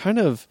 And it's kind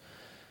of,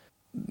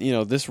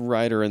 this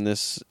writer in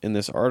this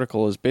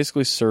article is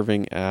basically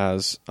serving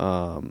as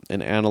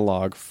an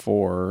analog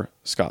for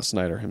Scott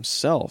Snyder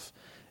himself.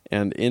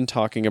 And in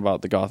talking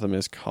about the Gotham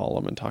Is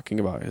column and talking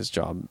about his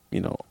job,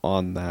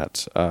 on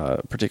that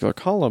particular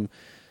column,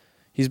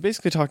 he's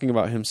basically talking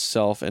about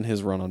himself and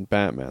his run on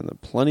Batman.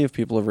 That plenty of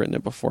people have written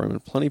it before him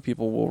and plenty of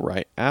people will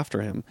write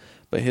after him.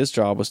 But his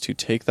job was to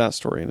take that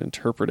story and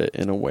interpret it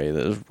in a way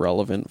that is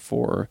relevant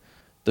for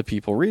the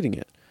people reading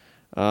it.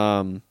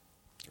 And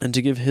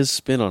to give his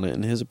spin on it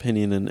and his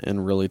opinion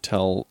and really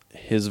tell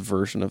his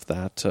version of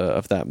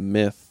that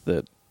myth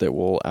that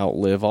will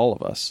outlive all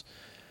of us.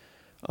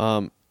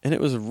 And it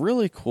was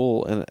really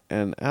cool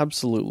and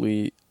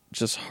absolutely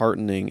just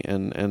heartening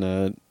and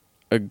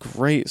a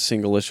great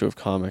single issue of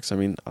comics. I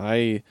mean,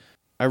 I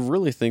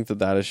really think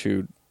that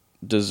issue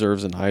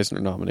deserves an Eisner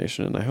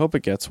nomination, and I hope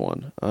it gets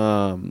one.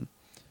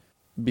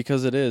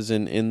 Because it is,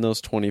 in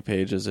those 20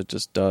 pages, it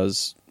just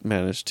does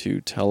manage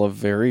to tell a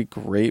very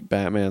great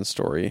Batman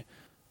story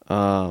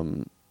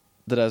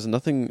that has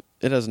nothing,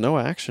 it has no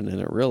action in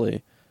it,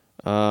 really.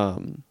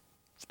 And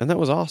that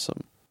was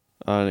awesome.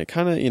 And it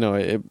kind of,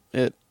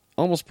 it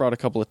almost brought a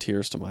couple of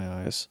tears to my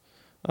eyes,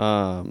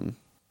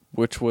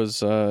 which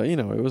was,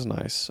 it was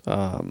nice.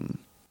 And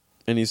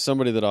he's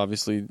somebody that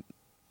obviously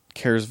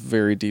cares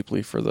very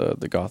deeply for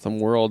the Gotham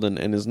world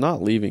and is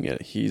not leaving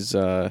it. He's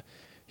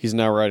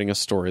now writing a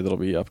story that'll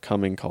be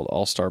upcoming called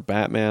All-Star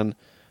Batman,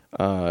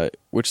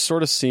 which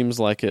sort of seems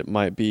like it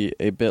might be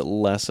a bit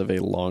less of a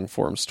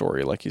long-form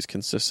story like he's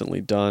consistently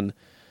done.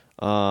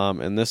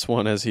 And this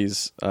one, as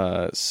he's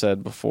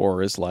said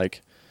before, is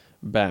like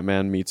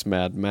Batman meets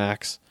Mad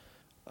Max.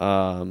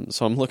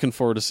 So I'm looking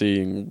forward to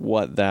seeing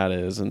what that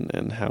is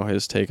and how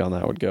his take on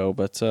that would go.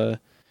 But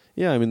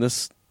yeah, I mean,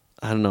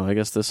 I don't know, I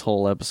guess this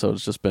whole episode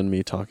has just been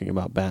me talking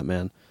about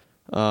Batman.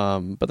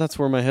 But that's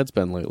where my head's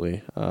been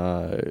lately.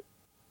 I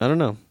don't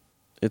know.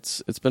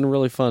 It's been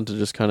really fun to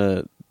just kind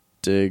of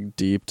dig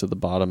deep to the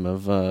bottom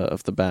of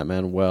the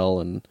Batman well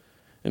and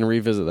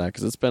revisit that,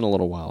 because it's been a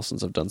little while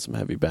since I've done some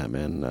heavy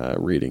Batman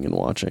reading and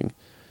watching.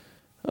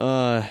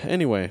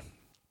 Anyway,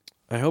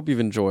 I hope you've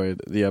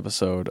enjoyed the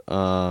episode.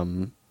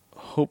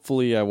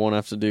 Hopefully I won't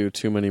have to do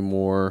too many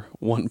more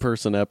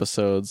one-person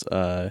episodes.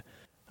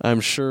 I'm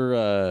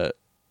sure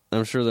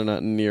they're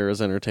not near as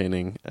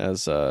entertaining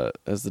as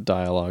the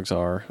dialogues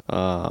are.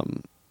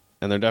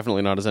 And they're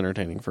definitely not as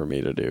entertaining for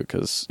me to do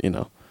because,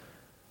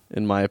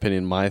 in my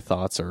opinion, my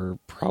thoughts are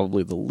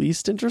probably the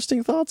least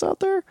interesting thoughts out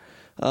there.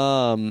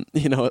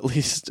 At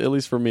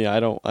least for me, I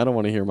don't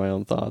want to hear my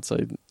own thoughts.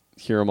 I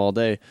hear them all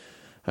day.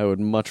 I would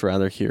much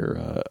rather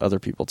hear other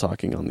people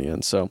talking on the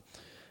end. So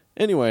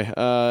anyway,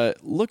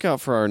 look out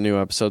for our new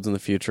episodes in the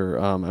future.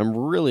 I'm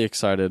really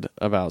excited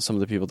about some of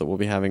the people that we'll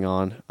be having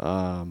on.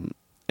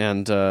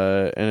 And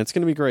it's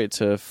going to be great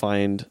to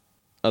find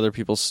other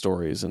people's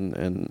stories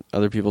and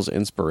other people's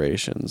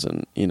inspirations,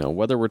 and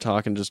whether we're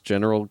talking just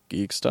general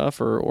geek stuff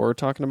or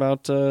talking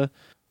about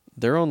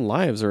their own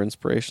lives or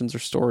inspirations or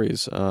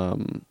stories.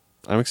 I'm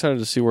excited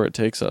to see where it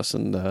takes us,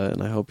 and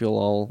I hope you'll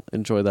all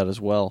enjoy that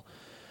as well.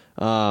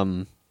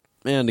 And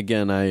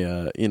again,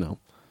 it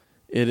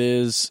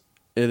is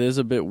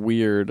a bit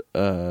weird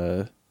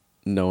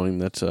knowing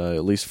that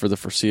at least for the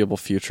foreseeable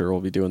future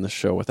we'll be doing the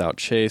show without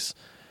Chase,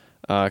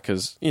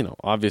 because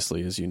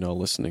obviously, as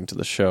listening to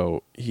the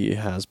show, he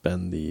has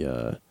been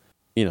the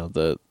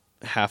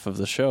half of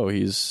the show.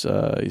 He's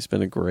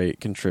been a great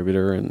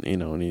contributor, and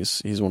and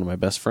he's one of my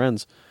best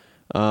friends.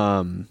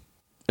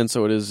 And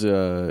so it is.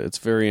 It's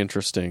very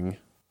interesting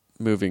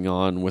moving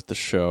on with the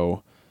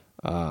show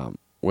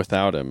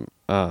without him.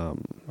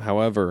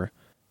 However,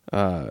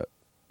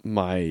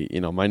 my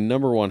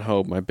number one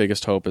hope, my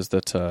biggest hope, is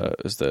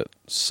that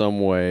some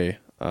way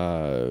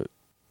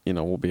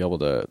we'll be able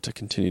to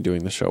continue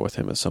doing the show with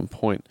him at some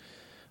point.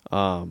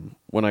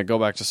 When I go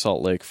back to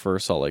Salt Lake for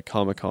Salt Lake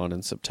Comic-Con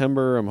in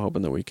September, I'm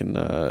hoping that we can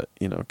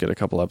get a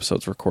couple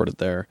episodes recorded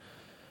there.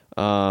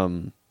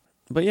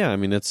 But yeah, I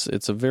mean,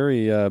 it's a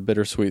very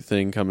bittersweet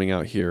thing coming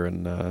out here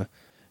and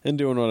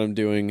doing what I'm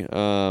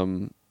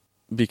doing,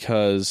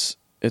 because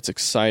it's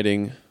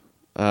exciting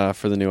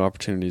for the new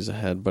opportunities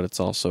ahead, but it's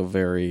also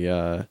very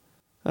I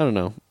don't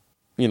know,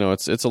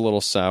 it's a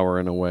little sour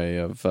in a way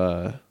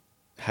of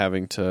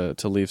having to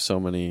leave so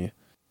many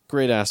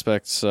great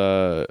aspects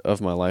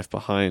of my life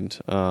behind.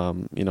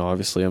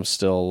 Obviously I'm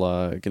still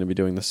going to be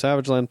doing the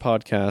Savage Land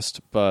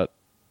podcast, but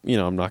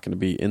I'm not going to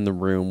be in the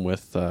room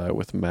with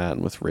Matt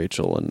and with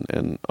Rachel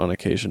and on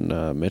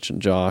occasion Mitch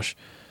and Josh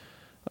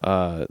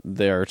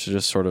there to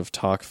just sort of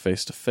talk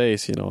face to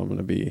face. I'm going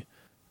to be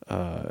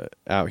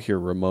out here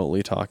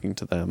remotely talking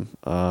to them.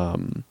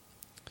 And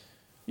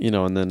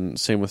then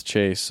same with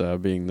Chase,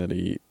 being that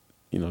he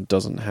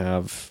doesn't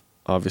have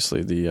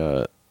obviously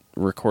the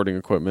recording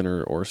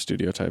equipment or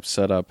studio type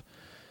setup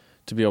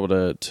to be able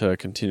to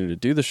continue to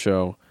do the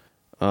show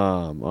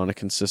on a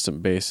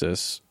consistent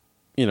basis.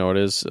 It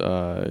is,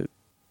 I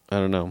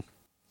don't know.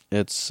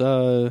 It's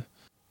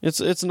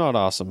not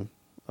awesome,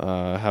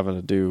 having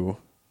to do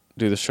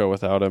the show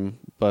without him,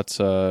 but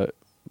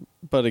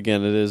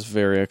again, it is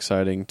very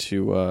exciting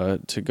to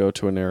go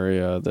to an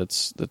area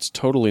that's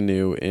totally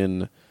new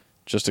in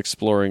just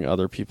exploring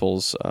other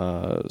people's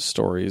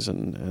stories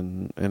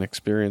and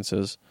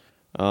experiences.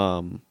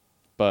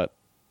 But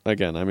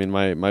again, I mean,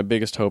 my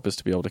biggest hope is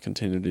to be able to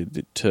continue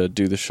to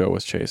do the show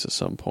with Chase at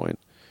some point.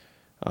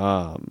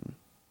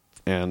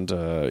 And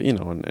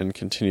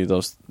continue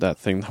that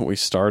thing that we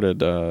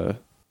started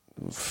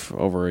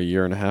over a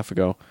year and a half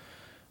ago,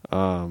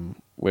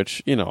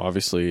 which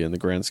obviously in the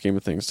grand scheme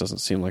of things doesn't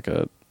seem like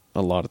a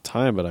lot of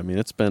time, but I mean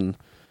it's been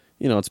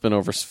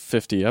over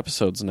 50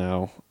 episodes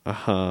now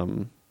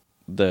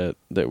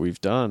that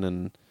we've done,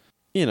 and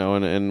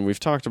and we've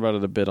talked about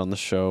it a bit on the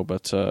show,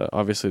 but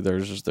obviously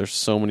there's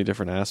so many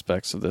different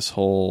aspects of this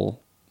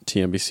whole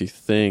TMBC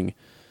thing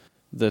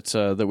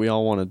that we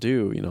all want to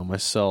do,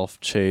 myself,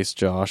 Chase,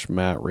 Josh,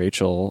 Matt,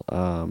 Rachel,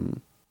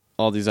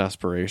 all these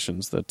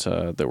aspirations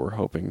that we're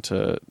hoping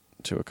to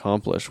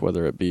accomplish,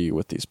 whether it be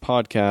with these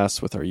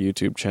podcasts, with our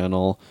YouTube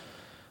channel,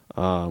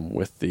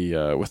 with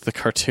the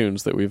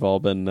cartoons that we've all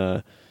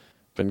been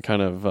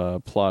kind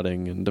of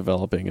plotting and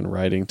developing and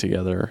writing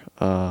together,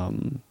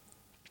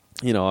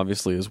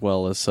 obviously as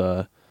well as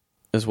the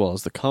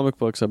comic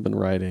books I've been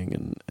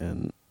writing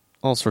and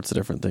all sorts of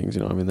different things.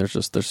 I mean,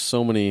 there's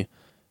so many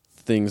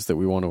things that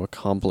we want to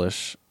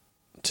accomplish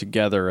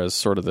together as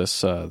sort of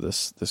this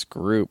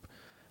group.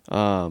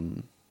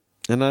 And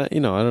I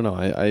don't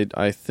know.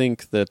 I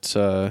think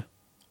that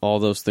all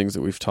those things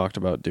that we've talked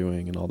about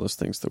doing and all those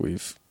things that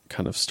we've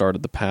kind of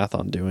started the path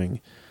on doing,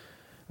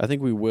 I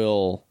think we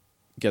will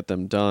get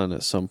them done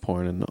at some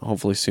point, and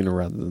hopefully sooner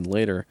rather than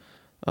later.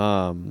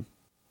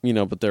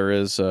 But there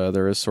is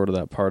sort of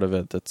that part of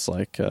it that's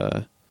like,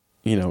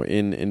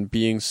 in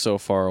being so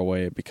far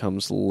away, it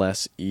becomes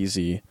less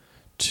easy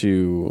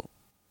to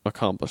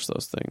accomplish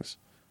those things,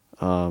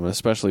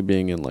 especially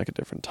being in like a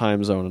different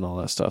time zone and all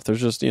that stuff.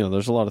 There's just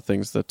there's a lot of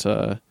things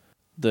that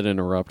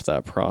interrupt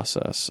that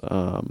process.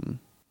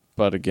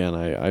 But again,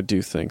 I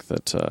do think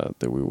that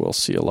we will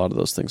see a lot of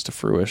those things to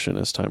fruition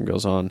as time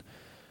goes on.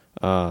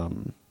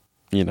 And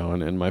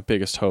my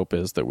biggest hope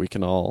is that we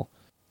can all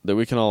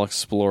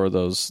explore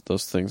those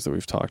things that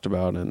we've talked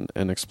about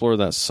and explore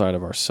that side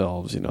of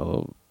ourselves.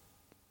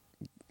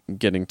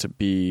 Getting to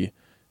be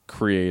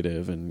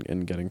creative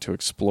and getting to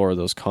explore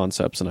those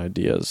concepts and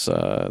ideas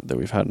that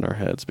we've had in our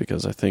heads,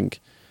 because I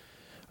think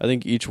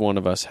each one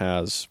of us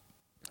has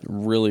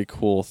really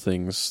cool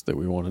things that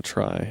we want to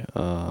try.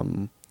 I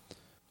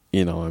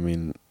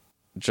mean,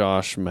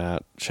 Josh,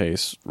 Matt,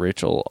 Chase,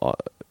 Rachel,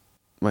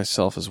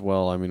 myself as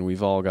well. I mean,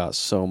 we've all got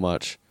so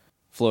much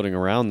floating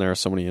around there,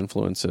 so many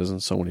influences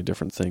and so many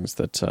different things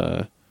that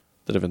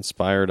have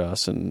inspired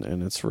us,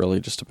 and it's really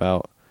just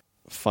about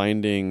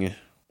finding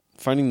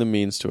the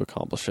means to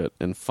accomplish it,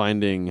 and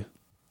finding,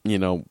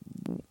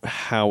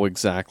 how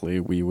exactly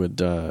we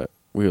would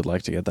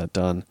like to get that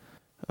done.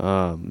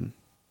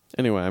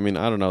 Anyway, I mean,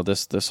 I don't know,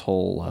 this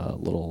whole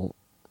little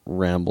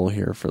ramble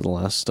here for the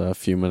last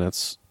few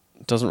minutes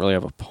doesn't really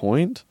have a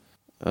point,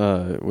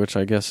 which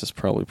I guess is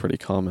probably pretty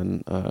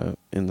common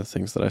in the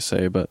things that I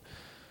say, but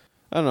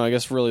I don't know, I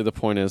guess really the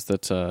point is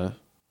that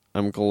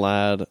I'm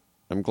glad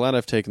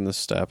I've taken this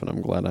step, and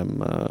I'm glad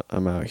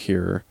I'm out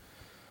here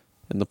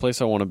in the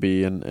place I want to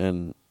be,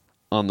 and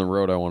on the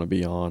road I want to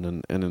be on,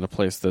 and in a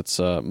place that's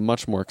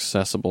much more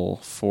accessible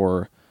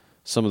for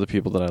some of the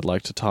people that I'd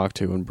like to talk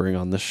to and bring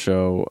on this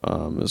show,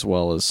 as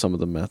well as some of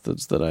the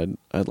methods that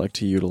I'd like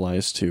to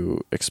utilize to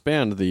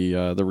expand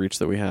the reach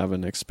that we have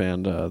and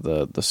expand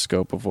the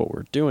scope of what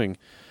we're doing.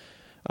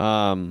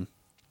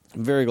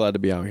 Very glad to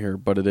be out here,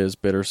 but it is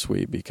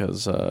bittersweet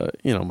because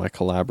my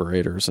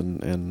collaborators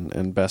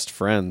and best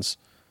friends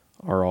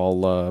are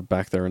all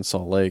back there in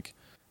Salt Lake,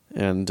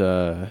 and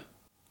and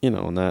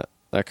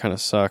that kind of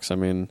sucks. I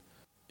mean,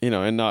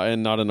 and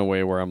not in a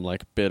way where I'm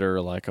like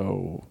bitter, like,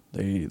 oh,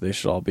 they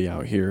should all be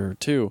out here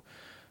too,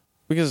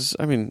 because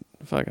I mean,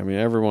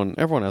 everyone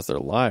has their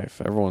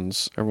life.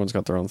 Everyone's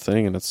got their own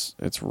thing, and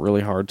it's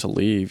really hard to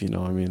leave.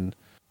 I mean,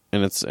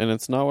 and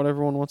it's not what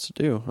everyone wants to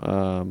do.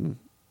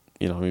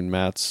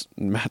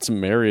 Matt's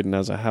married and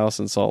has a house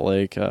in Salt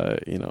Lake.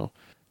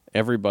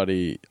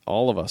 Everybody,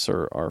 all of us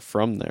are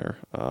from there.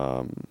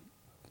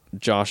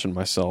 Josh and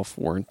myself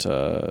weren't.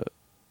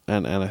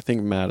 And I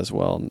think Matt as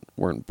well,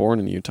 weren't born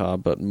in Utah,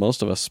 but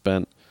most of us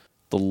spent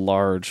the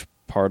large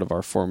part of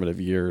our formative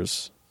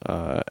years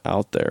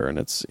out there, and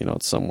it's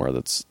somewhere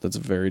that's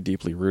very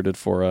deeply rooted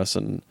for us,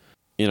 and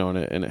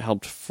it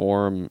helped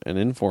form and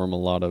inform a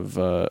lot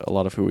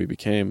of who we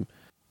became,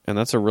 and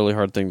that's a really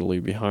hard thing to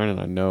leave behind. And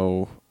I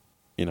know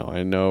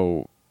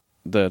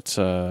that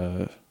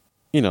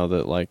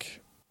that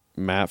like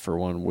Matt for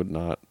one would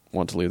not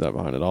want to leave that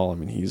behind at all. I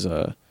mean, he's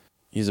a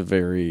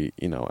very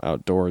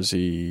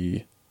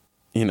outdoorsy.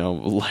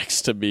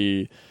 Likes to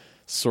be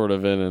sort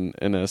of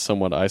in a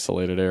somewhat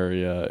isolated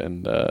area,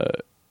 and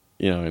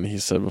and he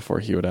said before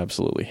he would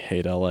absolutely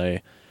hate LA.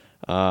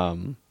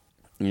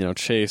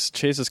 Chase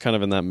is kind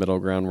of in that middle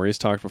ground where he's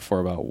talked before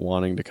about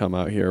wanting to come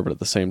out here, but at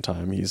the same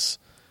time he's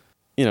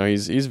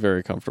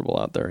very comfortable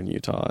out there in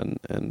Utah, and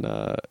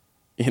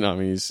he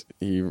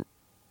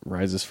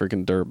rides his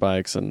freaking dirt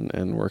bikes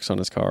and works on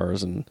his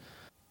cars, and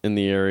in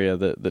the area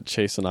that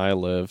Chase and I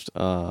lived,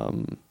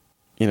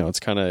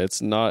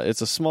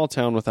 it's a small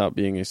town without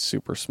being a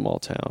super small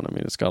town. I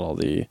mean, it's got all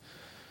the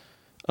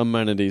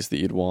amenities that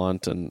you'd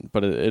want,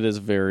 but it is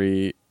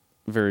very,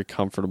 very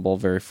comfortable,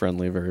 very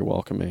friendly, very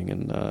welcoming,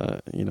 and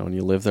and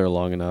you live there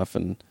long enough,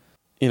 and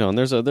and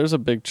there's a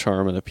big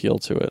charm and appeal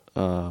to it.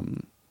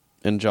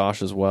 And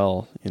Josh as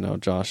well.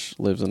 Josh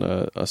lives in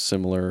a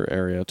similar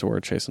area to where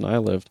Chase and I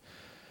lived.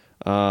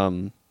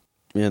 And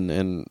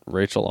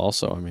Rachel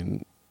also. I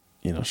mean,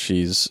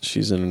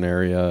 she's in an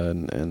area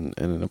and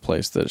in a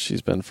place that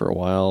she's been for a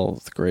while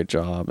with a great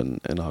job,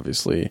 and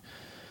obviously,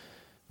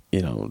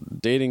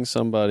 dating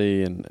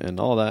somebody and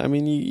all that. I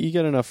mean, you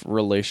get enough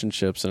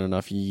relationships and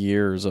enough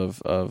years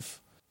of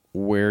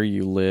where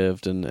you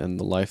lived and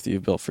the life that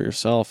you've built for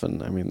yourself.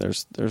 And I mean,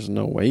 there's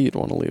no way you'd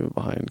want to leave it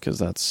behind, because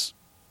that's,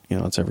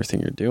 it's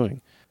everything you're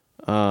doing.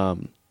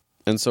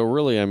 And so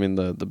really, I mean,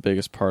 the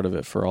biggest part of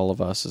it for all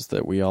of us is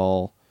that we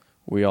all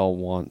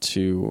want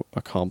to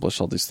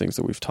accomplish all these things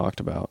that we've talked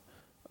about.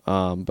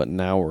 But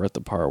now we're at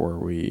the part where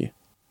we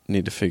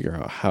need to figure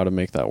out how to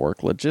make that work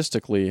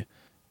logistically,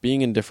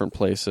 being in different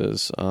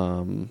places,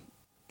 and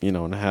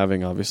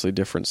having obviously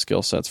different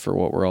skill sets for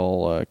what we're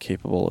all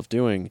capable of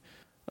doing.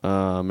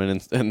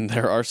 And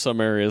there are some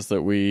areas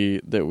that we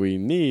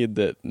need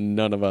that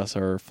none of us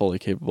are fully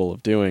capable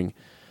of doing,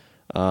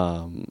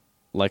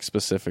 like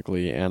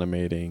specifically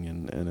animating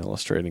and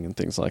illustrating and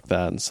things like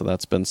that. And so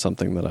that's been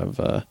something that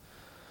I've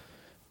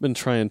been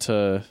trying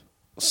to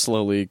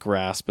slowly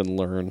grasp and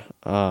learn,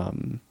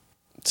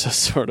 to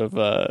sort of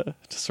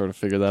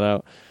figure that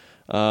out.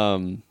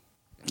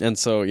 And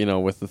so,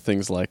 with the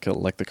things like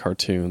the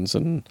cartoons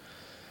and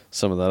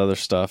some of that other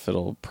stuff,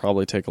 it'll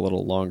probably take a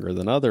little longer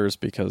than others,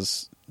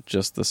 because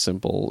just the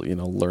simple,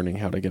 learning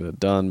how to get it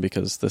done,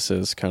 because this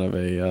is kind of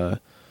a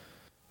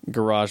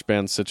garage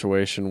band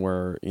situation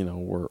where,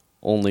 we're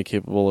only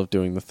capable of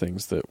doing the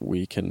things that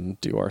we can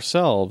do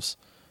ourselves.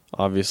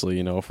 Obviously,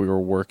 if we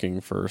were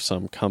working for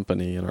some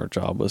company and our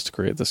job was to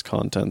create this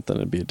content, then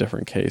it'd be a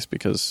different case,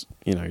 because,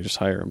 you just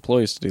hire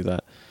employees to do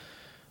that.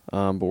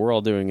 But we're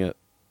all doing it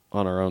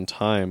on our own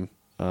time.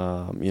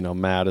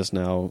 Matt is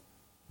now,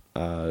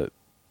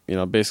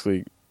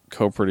 basically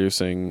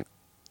co-producing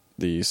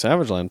the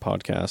Savage Land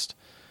podcast.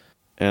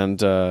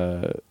 And,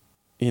 and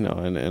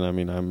I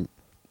mean, I'm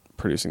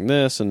producing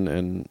this,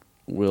 and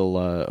we'll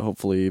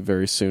hopefully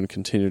very soon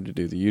continue to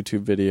do the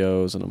YouTube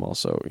videos, and I'm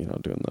also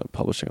doing the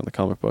publishing on the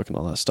comic book and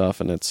all that stuff.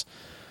 And it's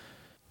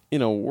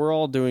we're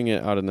all doing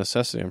it out of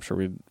necessity. I'm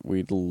sure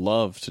we'd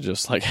love to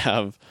just like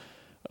have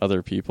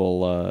other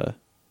people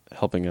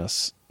helping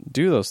us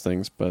do those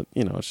things, but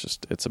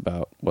it's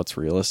about what's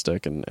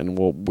realistic and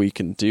what we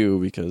can do,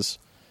 because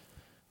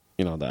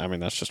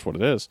that's just what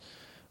it is.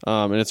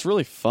 And it's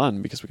really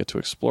fun because we get to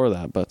explore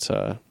that, but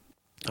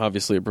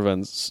obviously it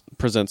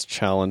presents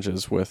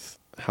challenges with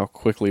how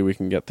quickly we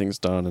can get things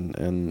done,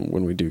 and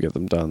when we do get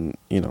them done,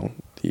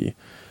 the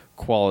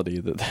quality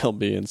that they'll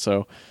be. And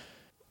so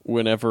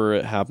whenever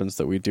it happens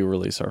that we do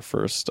release our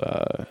first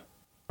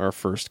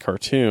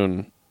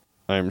cartoon,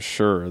 I'm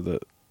sure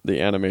that the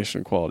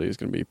animation quality is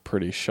going to be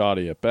pretty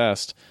shoddy at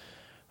best.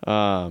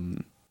 But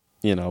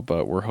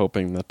we're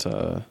hoping that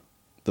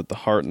the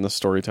heart and the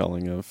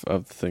storytelling of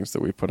the things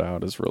that we put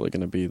out is really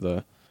going to be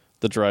the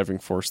driving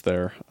force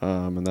there.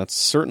 And that's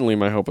certainly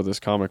my hope with this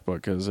comic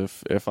book, because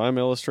if I'm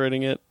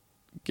illustrating it,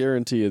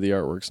 guarantee you the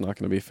artwork's not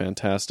going to be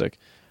fantastic.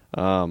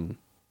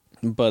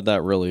 But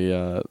that really,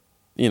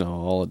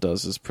 all it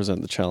does is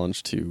present the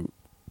challenge to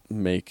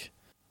make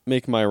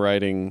my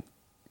writing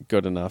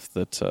good enough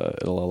that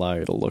it'll allow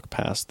you to look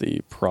past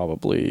the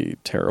probably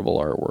terrible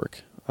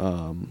artwork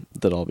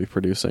that I'll be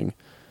producing.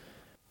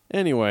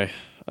 Anyway,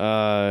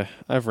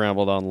 I've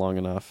rambled on long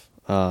enough,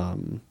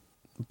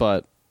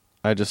 but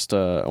I just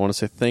I want to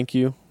say thank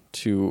you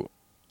to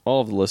all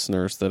of the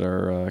listeners that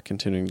are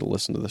continuing to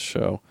listen to the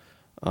show,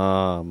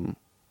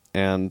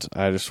 and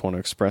I just want to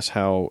express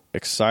how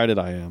excited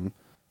I am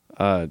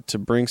to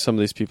bring some of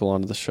these people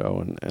onto the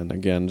show, and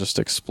again, just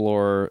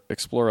explore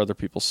other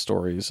people's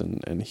stories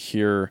and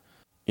hear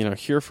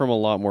from a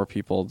lot more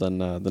people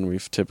than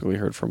we've typically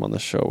heard from on the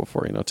show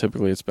before.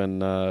 Typically it's been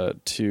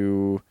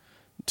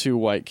two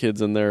white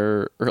kids in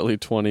their early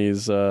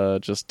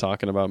 20s just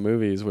talking about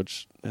movies,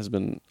 which has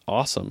been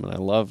awesome, and I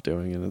love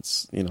doing it.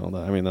 It's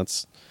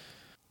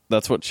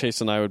that's what Chase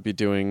and I would be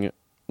doing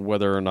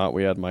whether or not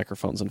we had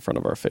microphones in front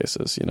of our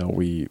faces.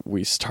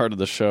 We started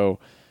the show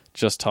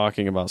just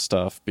talking about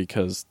stuff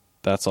because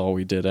that's all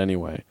we did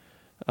anyway.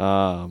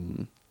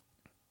 And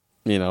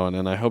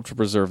I hope to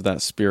preserve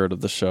that spirit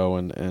of the show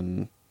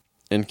and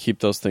keep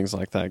those things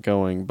like that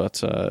going.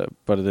 But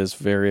it is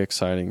very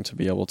exciting to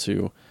be able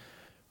to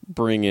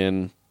bring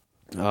in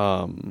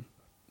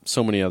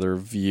so many other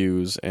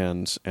views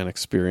and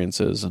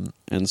experiences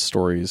and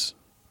stories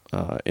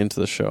into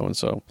the show. And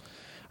so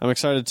I'm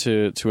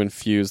excited to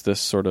infuse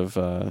this sort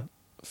of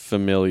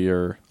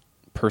familiar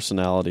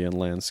personality and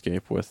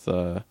landscape with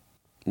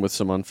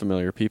some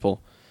unfamiliar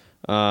people.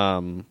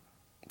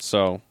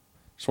 So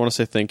just want to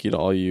say thank you to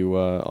all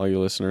you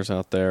listeners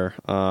out there.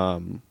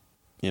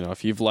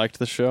 If you've liked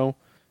the show,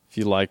 if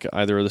you like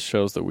either of the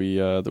shows that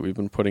we've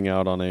been putting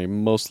out on a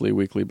mostly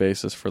weekly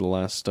basis for the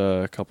last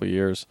couple of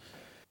years,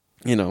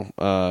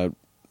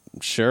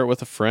 share it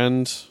with a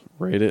friend,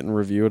 rate it and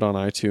review it on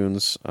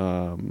iTunes.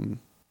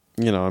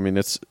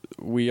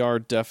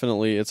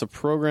 It's a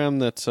program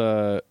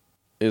that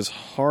is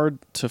hard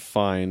to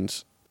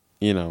find,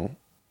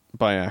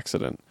 by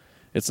accident.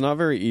 It's not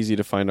very easy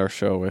to find our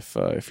show if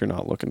you're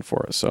not looking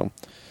for it. So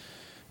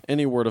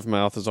any word of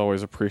mouth is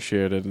always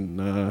appreciated,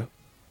 and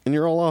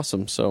you're all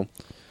awesome. So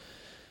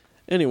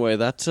anyway,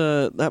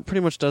 that pretty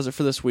much does it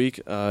for this week.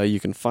 You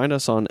can find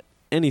us on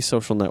any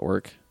social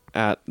network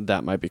at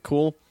That Might Be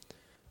Cool.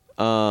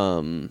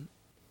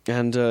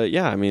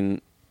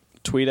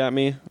 Tweet at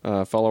me,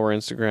 follow our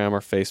Instagram,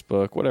 our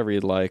Facebook, whatever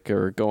you'd like,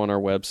 or go on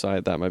our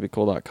website,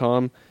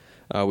 thatmightbecool.com.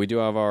 We do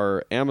have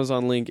our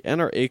Amazon link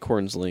and our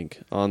Acorns link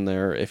on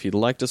there if you'd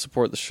like to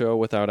support the show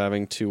without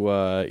having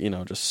to,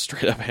 just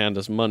straight up hand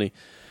us money.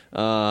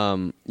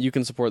 You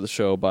can support the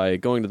show by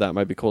going to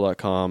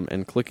thatmightbecool.com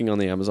and clicking on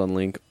the Amazon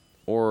link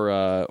or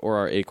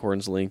our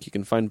Acorns link. You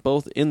can find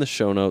both in the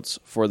show notes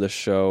for this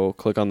show.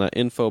 Click on that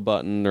info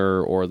button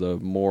or the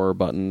more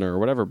button or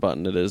whatever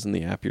button it is in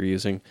the app you're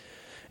using,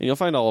 and you'll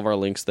find all of our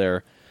links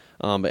there.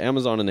 But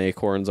Amazon and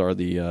Acorns are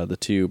the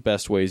two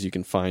best ways you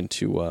can find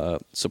to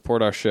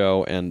support our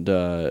show, and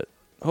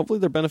hopefully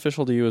they're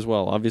beneficial to you as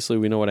well. Obviously,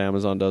 we know what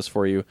Amazon does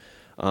for you,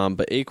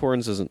 but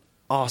Acorns is an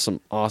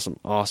awesome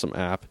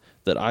app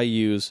that I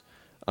use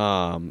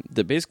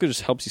that basically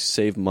just helps you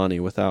save money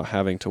without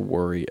having to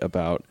worry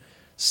about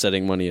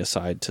setting money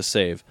aside to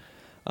save.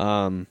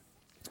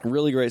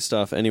 Really great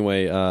stuff.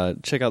 Anyway,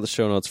 check out the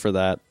show notes for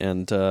that,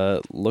 and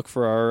look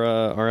for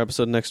our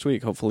episode next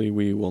week. Hopefully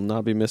we will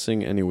not be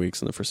missing any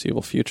weeks in the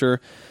foreseeable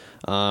future.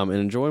 And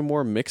enjoy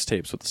more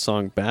mixtapes with the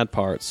song Bad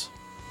Parts.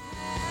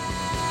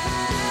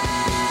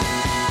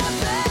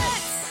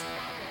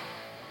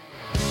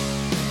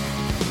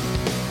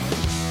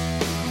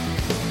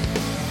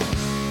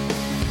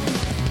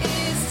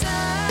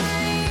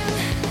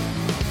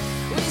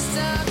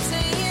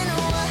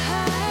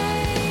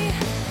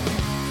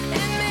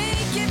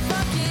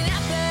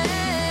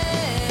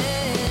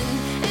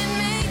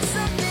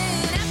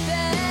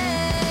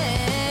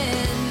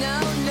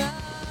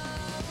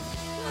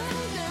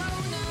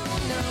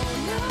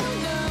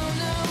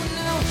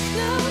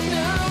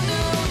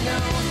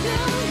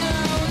 No.